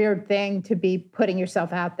definitely a weird thing to be putting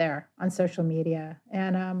yourself out there on social media.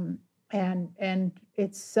 And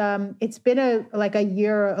it's been a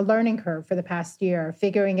year, a learning curve for the past year,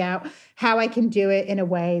 figuring out how I can do it in a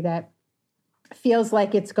way that feels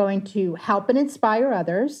like it's going to help and inspire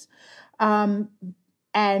others, and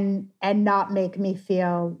not make me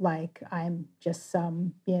feel like I'm just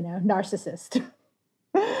some, narcissist.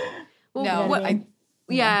 Well, no, what, I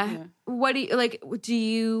mean? What do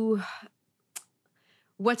you,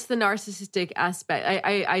 what's the narcissistic aspect?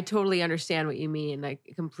 I totally understand what you mean. I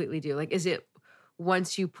completely do. Like, is it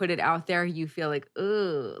once you put it out there, you feel like,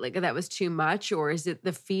 ugh, like that was too much? Or is it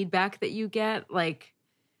the feedback that you get? Like,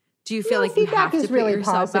 do you feel like you have to put really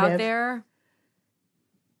yourself out there?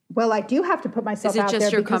 Well, I do have to put myself out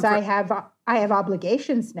there because I have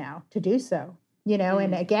obligations now to do so,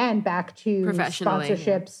 and again, back to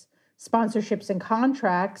sponsorships and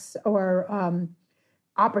contracts or,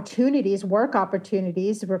 work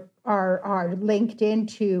opportunities are linked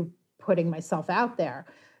into putting myself out there.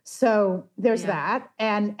 So there's that.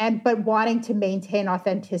 But wanting to maintain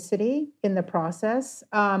authenticity in the process.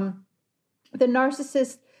 The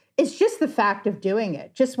narcissist is just the fact of doing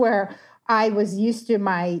it, just where I was used to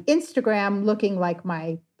my Instagram looking like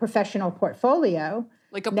my professional portfolio.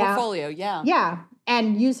 Like a portfolio, yeah. Yeah.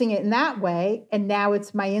 And using it in that way. And now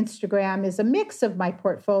it's my Instagram is a mix of my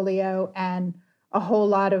portfolio and a whole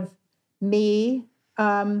lot of me,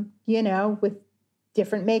 with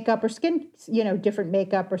different makeup or skin,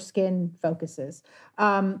 different focuses.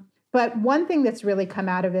 But one thing that's really come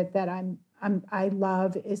out of it that I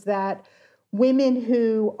love is that women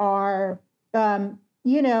who are,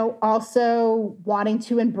 also wanting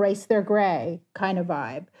to embrace their gray kind of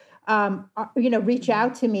vibe, reach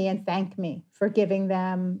out to me and thank me for giving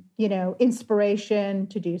them, inspiration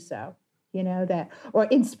to do so. Or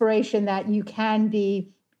inspiration that you can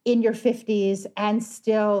be in your 50s and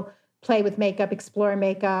still play with makeup, explore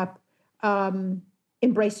makeup,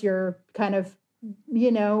 embrace your kind of,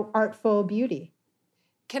 artful beauty.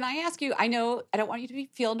 Can I ask you, I know I don't want you to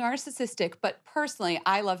feel narcissistic, but personally,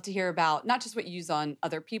 I love to hear about not just what you use on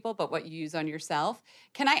other people, but what you use on yourself.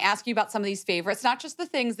 Can I ask you about some of these favorites? Not just the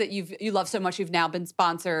things that you love so much, you've now been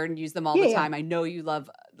sponsored and use them all the time. I know you love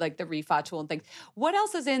like the Rifa tool and things. What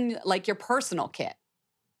else is in like your personal kit?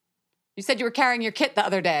 You said you were carrying your kit the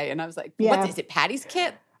other day, and I was like, what is it, Patty's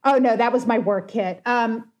kit? Oh, no, that was my work kit.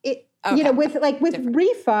 With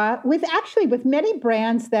Rifa, with many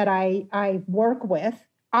brands that I work with,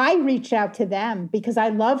 I reach out to them because I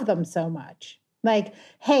love them so much. Like,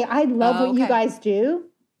 hey, I love what you guys do.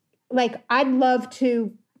 Like, I'd love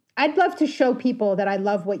to show people that I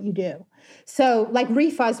love what you do. So like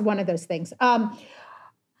Rifa is one of those things.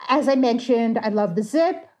 As I mentioned, I love the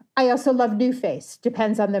Zip. I also love NuFace.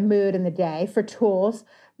 Depends on the mood and the day for tools.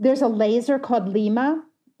 There's a laser called Lima,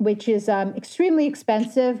 which is extremely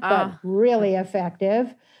expensive, but really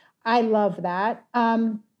effective. I love that.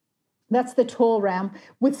 That's the tool realm.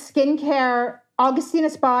 With skincare, Augustina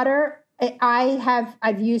Spotter,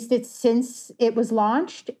 I've used it since it was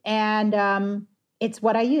launched, and it's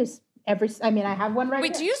what I use. I have one right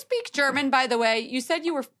Wait, here. do you speak German, by the way? You said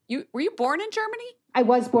were you born in Germany? I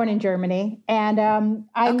was born in Germany, and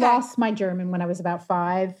I lost my German when I was about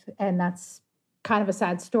 5, and that's kind of a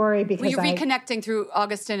sad story because you're reconnecting through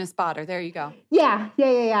Augustina Spotter. There you go. Yeah.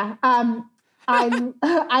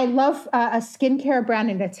 I love a skincare brand,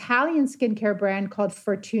 an Italian skincare brand called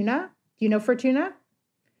Fortuna. Do you know Fortuna?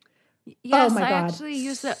 Yes, I actually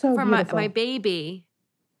use it for my baby.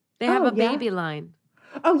 They have a baby line.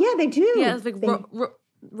 Oh, yeah, they do. Yeah, it's like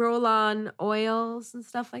roll-on oils and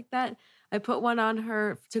stuff like that. I put one on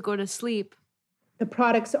her to go to sleep. The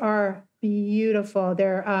products are beautiful.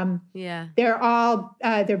 They're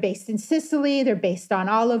they're based in Sicily. They're based on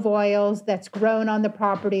olive oils that's grown on the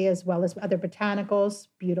property as well as other botanicals.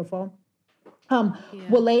 Beautiful.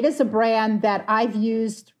 Weleda is a brand that I've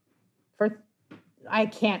used for I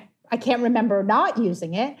I can't remember not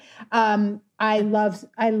using it. I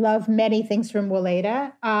love many things from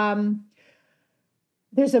Weleda.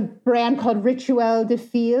 There's a brand called Rituel de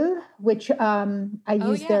Fil, which I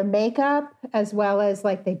use their makeup, as well as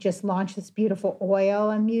like they just launched this beautiful oil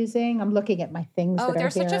I'm using. I'm looking at my things that are here. Oh,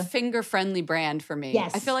 they're such a finger-friendly brand for me.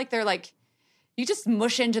 Yes. I feel like they're like, you just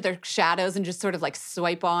mush into their shadows and just sort of like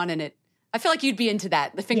swipe on, and I feel like you'd be into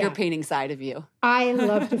that, the finger painting side of you. I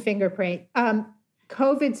love to finger paint.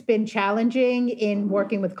 COVID's been challenging in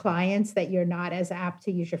working with clients that you're not as apt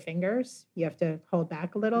to use your fingers. You have to hold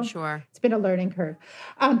back a little. Sure. It's been a learning curve.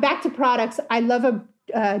 Back to products. I love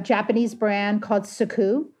a Japanese brand called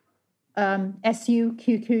Suqqu,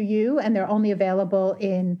 Suqqu, and they're only available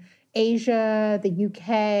in Asia, the UK,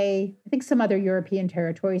 I think some other European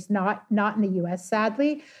territories, not in the US,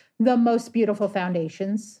 sadly. The most beautiful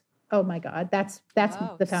foundations. Oh my God, that's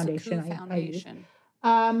the foundation I use.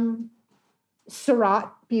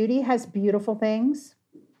 Surratt Beauty has beautiful things.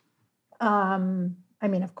 I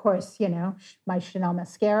mean, of course, my Chanel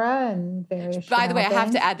mascara and various By the way, Chanel I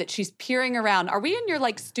have things. to add that she's peering around. Are we in your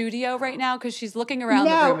like studio right now? Because she's looking around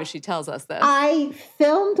the room as she tells us this. I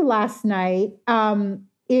filmed last night and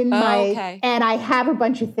I have a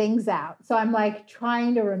bunch of things out. So I'm like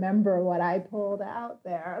trying to remember what I pulled out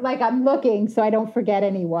there. Like I'm looking so I don't forget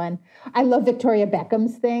anyone. I love Victoria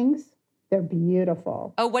Beckham's things. They're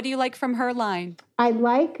beautiful. Oh, what do you like from her line?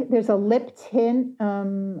 There's a lip tint.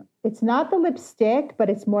 It's not the lipstick, but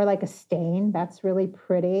it's more like a stain. That's really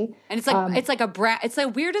pretty. And it's like it's the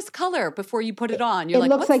weirdest color before you put it on. You're it like,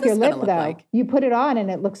 looks what's like this your lip gonna look though. like? You put it on and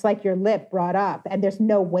it looks like your lip brought up, and there's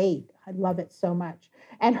no weight. I love it so much.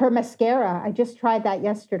 And her mascara, I just tried that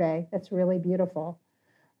yesterday. That's really beautiful.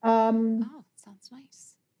 Oh, sounds nice.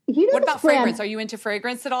 What about fragrance? Are you into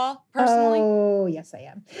fragrance at all, personally? Oh, yes, I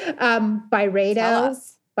am. Byredo,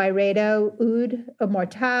 Oud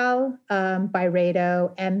Immortelle,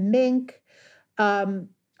 Byredo, and Mink.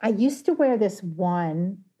 I used to wear this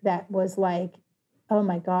one that was like, oh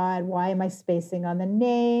my God, why am I spacing on the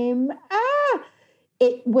name?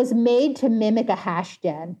 It was made to mimic a hash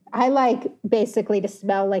den. I like basically to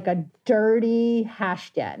smell like a dirty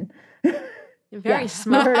hash den. Very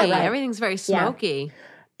smoky. Everything's very smoky. Yeah.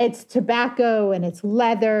 It's tobacco and it's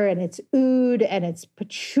leather and it's oud and it's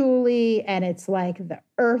patchouli and it's like the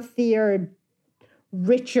earthier,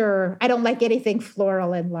 richer. I don't like anything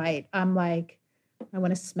floral and light. I'm like, I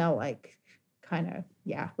want to smell like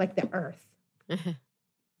like the earth.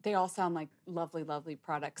 They all sound like lovely, lovely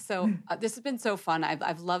products. So this has been so fun.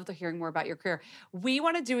 I've loved hearing more about your career. We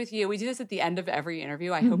want to do with you, we do this at the end of every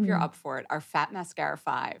interview. I hope you're up for it. Our Fat Mascara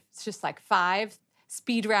 5. It's just like 5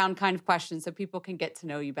 speed round kind of questions so people can get to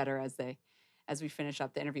know you better as we finish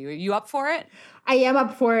up the interview. Are you up for it? I am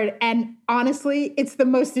up for it. And honestly, it's the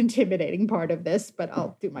most intimidating part of this, but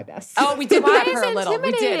I'll do my best. Oh, we did prep her a little.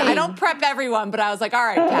 We did. I don't prep everyone, but I was like, all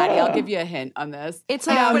right, Patty, I'll give you a hint on this. It's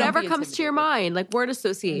like whatever comes to your mind, like word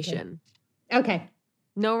association. Okay.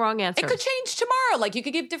 No wrong answer. It could change tomorrow. Like you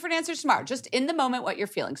could give different answers tomorrow. Just in the moment what you're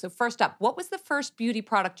feeling. So first up, what was the first beauty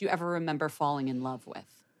product you ever remember falling in love with?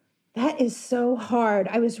 That is so hard.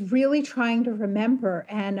 I was really trying to remember.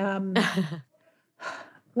 And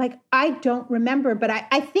I don't remember, but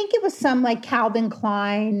I think it was some like Calvin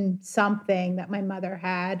Klein something that my mother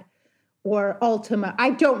had or Ultima.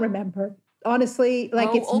 I don't remember. Honestly,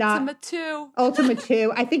 it's Ultima not. 2. Ultima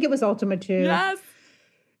 2. I think it was Ultima 2. Yes.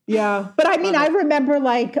 Yeah. But I mean, I remember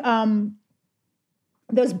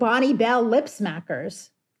those Bonnie Bell lip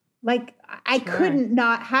smackers. Like I couldn't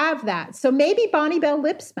not have that. So maybe Bonnie Bell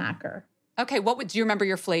lip smacker. Okay, do you remember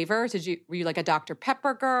your flavor? Were you like a Dr.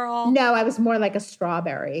 Pepper girl? No, I was more like a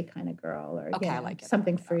strawberry kind of girl, or I like it.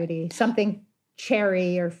 Something fruity, something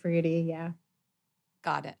cherry or fruity. Yeah,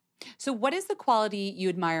 got it. So, what is the quality you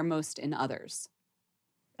admire most in others?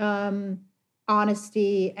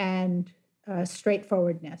 Honesty and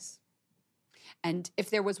straightforwardness. And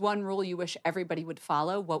if there was one rule you wish everybody would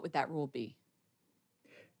follow, what would that rule be?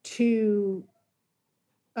 To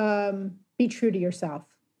be true to yourself.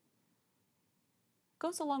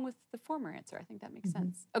 Goes along with the former answer. I think that makes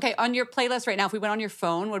sense. Okay, on your playlist right now, if we went on your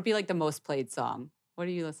phone, what would be like the most played song? What are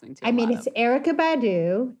you listening to? I mean, it's Erykah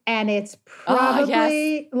Badu, and it's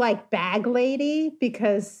probably like Bag Lady,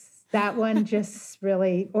 because that one just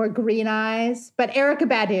really, or Green Eyes, but Erykah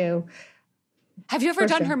Badu. Have you ever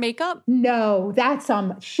done her makeup? No,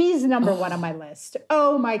 she's number one on my list.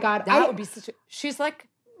 Oh my God. That would be she's like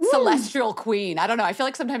celestial queen. I don't know. I feel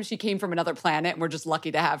like sometimes she came from another planet and we're just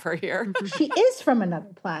lucky to have her here. She is from another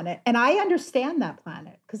planet. And I understand that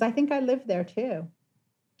planet because I think I live there too.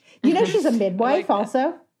 You know, she's a midwife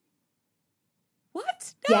also.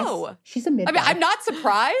 What? No. Yes, she's a midwife. I mean, I'm not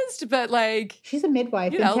surprised, but like, she's a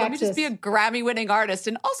midwife you in know, Texas. let me just be a Grammy-winning artist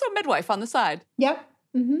and also a midwife on the side. Yep.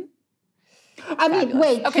 Mm-hmm. I mean, Fabulous.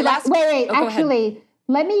 wait. Okay, wait. go ahead. Actually,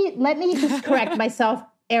 let me just correct myself,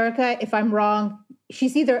 Erica, if I'm wrong.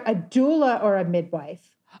 She's either a doula or a midwife.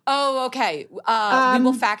 Oh, okay. We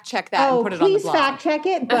will fact check that and put it on the please blog. fact check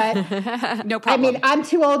it. But No problem. I mean, I'm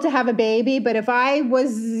too old to have a baby, but if I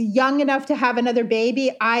was young enough to have another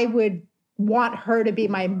baby, I would want her to be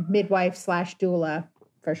my midwife / doula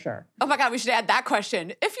for sure. Oh my God, we should add that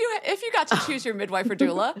question. If you got to choose your midwife or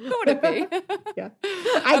doula, who would it be? Yeah,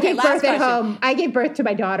 I gave birth at home. I gave birth to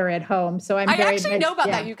my daughter at home, so I actually know about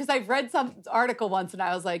that because I've read some article once and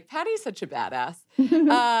I was like, Patty's such a badass.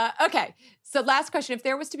 Okay, so last question: if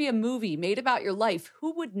there was to be a movie made about your life,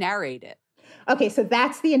 who would narrate it? Okay, so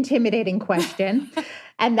that's the intimidating question.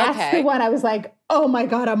 And that's the one I was like, oh my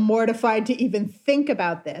God, I'm mortified to even think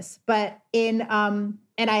about this. But and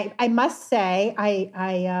I must say,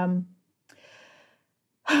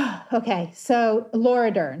 okay, so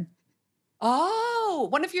Laura Dern. Oh,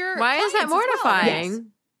 one of your Why is that mortifying? Well.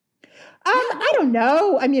 Yes. I don't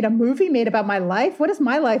know. I mean, a movie made about my life. What does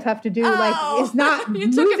my life have to do? It's not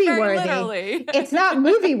movie worthy. It's not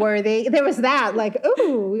movie worthy. There was that, like,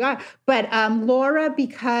 ooh, but Laura,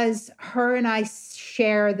 because her and I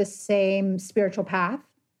share the same spiritual path,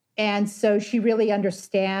 and so she really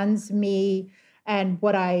understands me and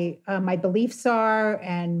what my beliefs are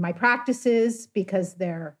and my practices because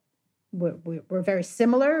we're very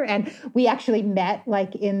similar, and we actually met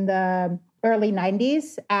like in the early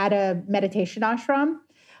 90s at a meditation ashram,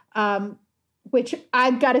 which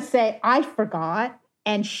I've got to say I forgot,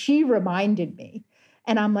 and she reminded me.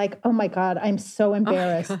 And I'm like, oh my God, I'm so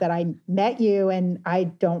embarrassed that I met you and I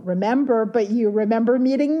don't remember, but you remember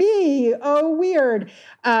meeting me. Oh, weird.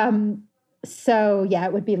 So yeah,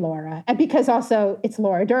 it would be Laura. And because also it's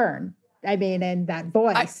Laura Dern. I mean, and that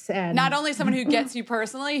voice. And not only someone who gets you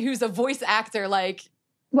personally, who's a voice actor, like,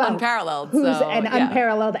 unparalleled. Who's an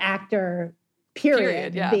unparalleled actor,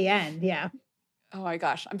 period. Yeah. The end, yeah. Oh my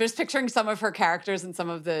gosh. I'm just picturing some of her characters in some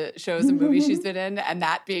of the shows and movies she's been in, and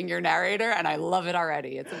that being your narrator, and I love it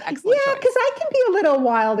already. It's an excellent choice. Because I can be a little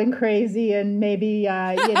wild and crazy, and maybe,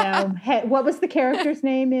 what was the character's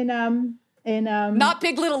name in Not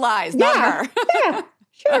Big Little Lies, not her. Yeah,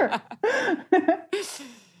 sure.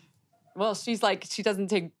 Well, she's like, she doesn't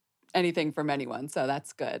take anything from anyone, so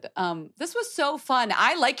that's good. This was so fun.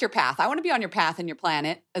 I like your path. I want to be on your path and your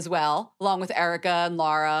planet as well, along with Erica and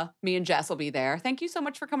Laura. Me and Jess will be there. Thank you so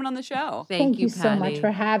much for coming on the show. Thank you so much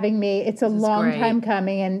for having me. It's a long time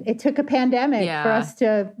coming, and it took a pandemic for us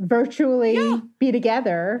to virtually be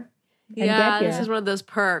together. Yeah, this is one of those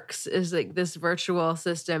perks, is like this virtual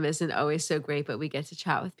system isn't always so great, but we get to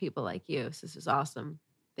chat with people like you. So this is awesome.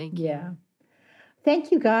 Thank you. Yeah.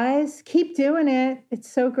 Thank you, guys. Keep doing it. It's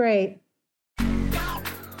so great.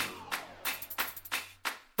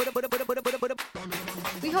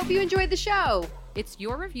 We hope you enjoyed the show. It's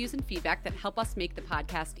your reviews and feedback that help us make the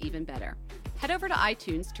podcast even better. Head over to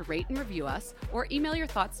iTunes to rate and review us, or email your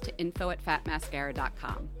thoughts to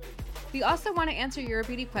info@fatmascara.com. We also want to answer your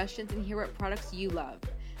beauty questions and hear what products you love.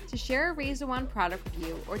 To share a Raise the Wand product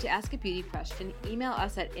review or to ask a beauty question, email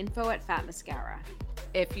us at info@fatmascara.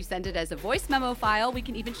 If you send it as a voice memo file, we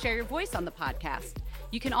can even share your voice on the podcast.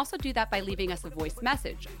 You can also do that by leaving us a voice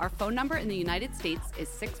message. Our phone number in the United States is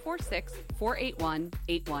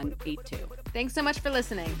 646-481-8182. Thanks so much for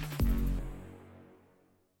listening.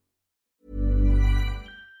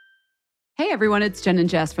 Hey everyone, it's Jen and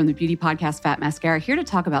Jess from the beauty podcast Fat Mascara, here to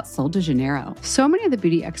talk about Sol de Janeiro. So many of the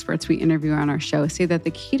beauty experts we interview on our show say that the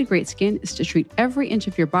key to great skin is to treat every inch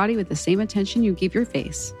of your body with the same attention you give your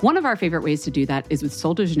face. One of our favorite ways to do that is with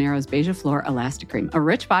Sol de Janeiro's Beija Flor Elastic Cream, a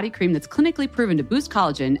rich body cream that's clinically proven to boost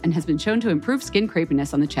collagen and has been shown to improve skin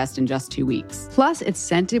crepiness on the chest in just 2 weeks. Plus, it's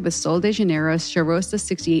scented with Sol de Janeiro's Charosta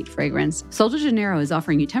 68 fragrance. Sol de Janeiro is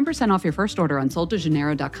offering you 10% off your first order on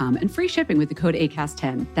soldejaneiro.com and free shipping with the code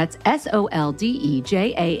ACAST10. That's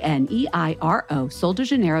SOLDEJANEIRO,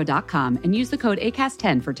 soldejaneiro.com, and use the code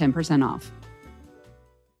ACAST10 for 10% off.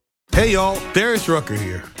 Hey y'all, Darius Rucker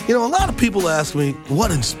here. You know, a lot of people ask me,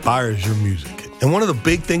 what inspires your music? And one of the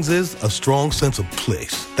big things is a strong sense of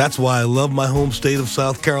place. That's why I love my home state of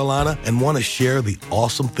South Carolina and want to share the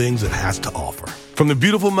awesome things it has to offer. From the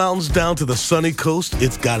beautiful mountains down to the sunny coast,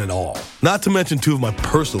 it's got it all. Not to mention two of my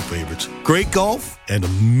personal favorites, great golf and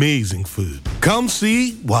amazing food. Come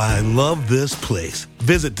see why I love this place.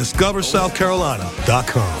 Visit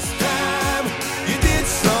discoversouthcarolina.com.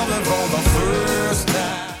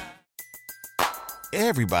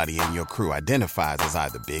 Everybody in your crew identifies as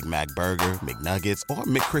either Big Mac Burger, McNuggets, or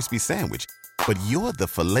McCrispy Sandwich. but you're the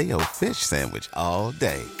Filet-O-Fish Sandwich all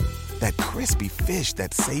day. That crispy fish,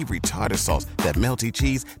 that savory tartar sauce, that melty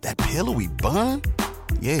cheese, that pillowy bun.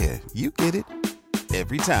 Yeah, you get it.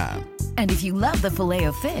 Every time. And if you love the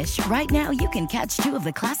Filet-O-Fish, right now you can catch 2 of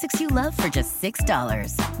the classics you love for just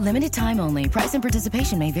 $6. Limited time only. Price and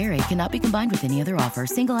participation may vary. Cannot be combined with any other offer.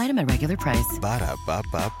 Single item at regular price.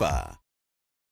 Ba-da-ba-ba-ba.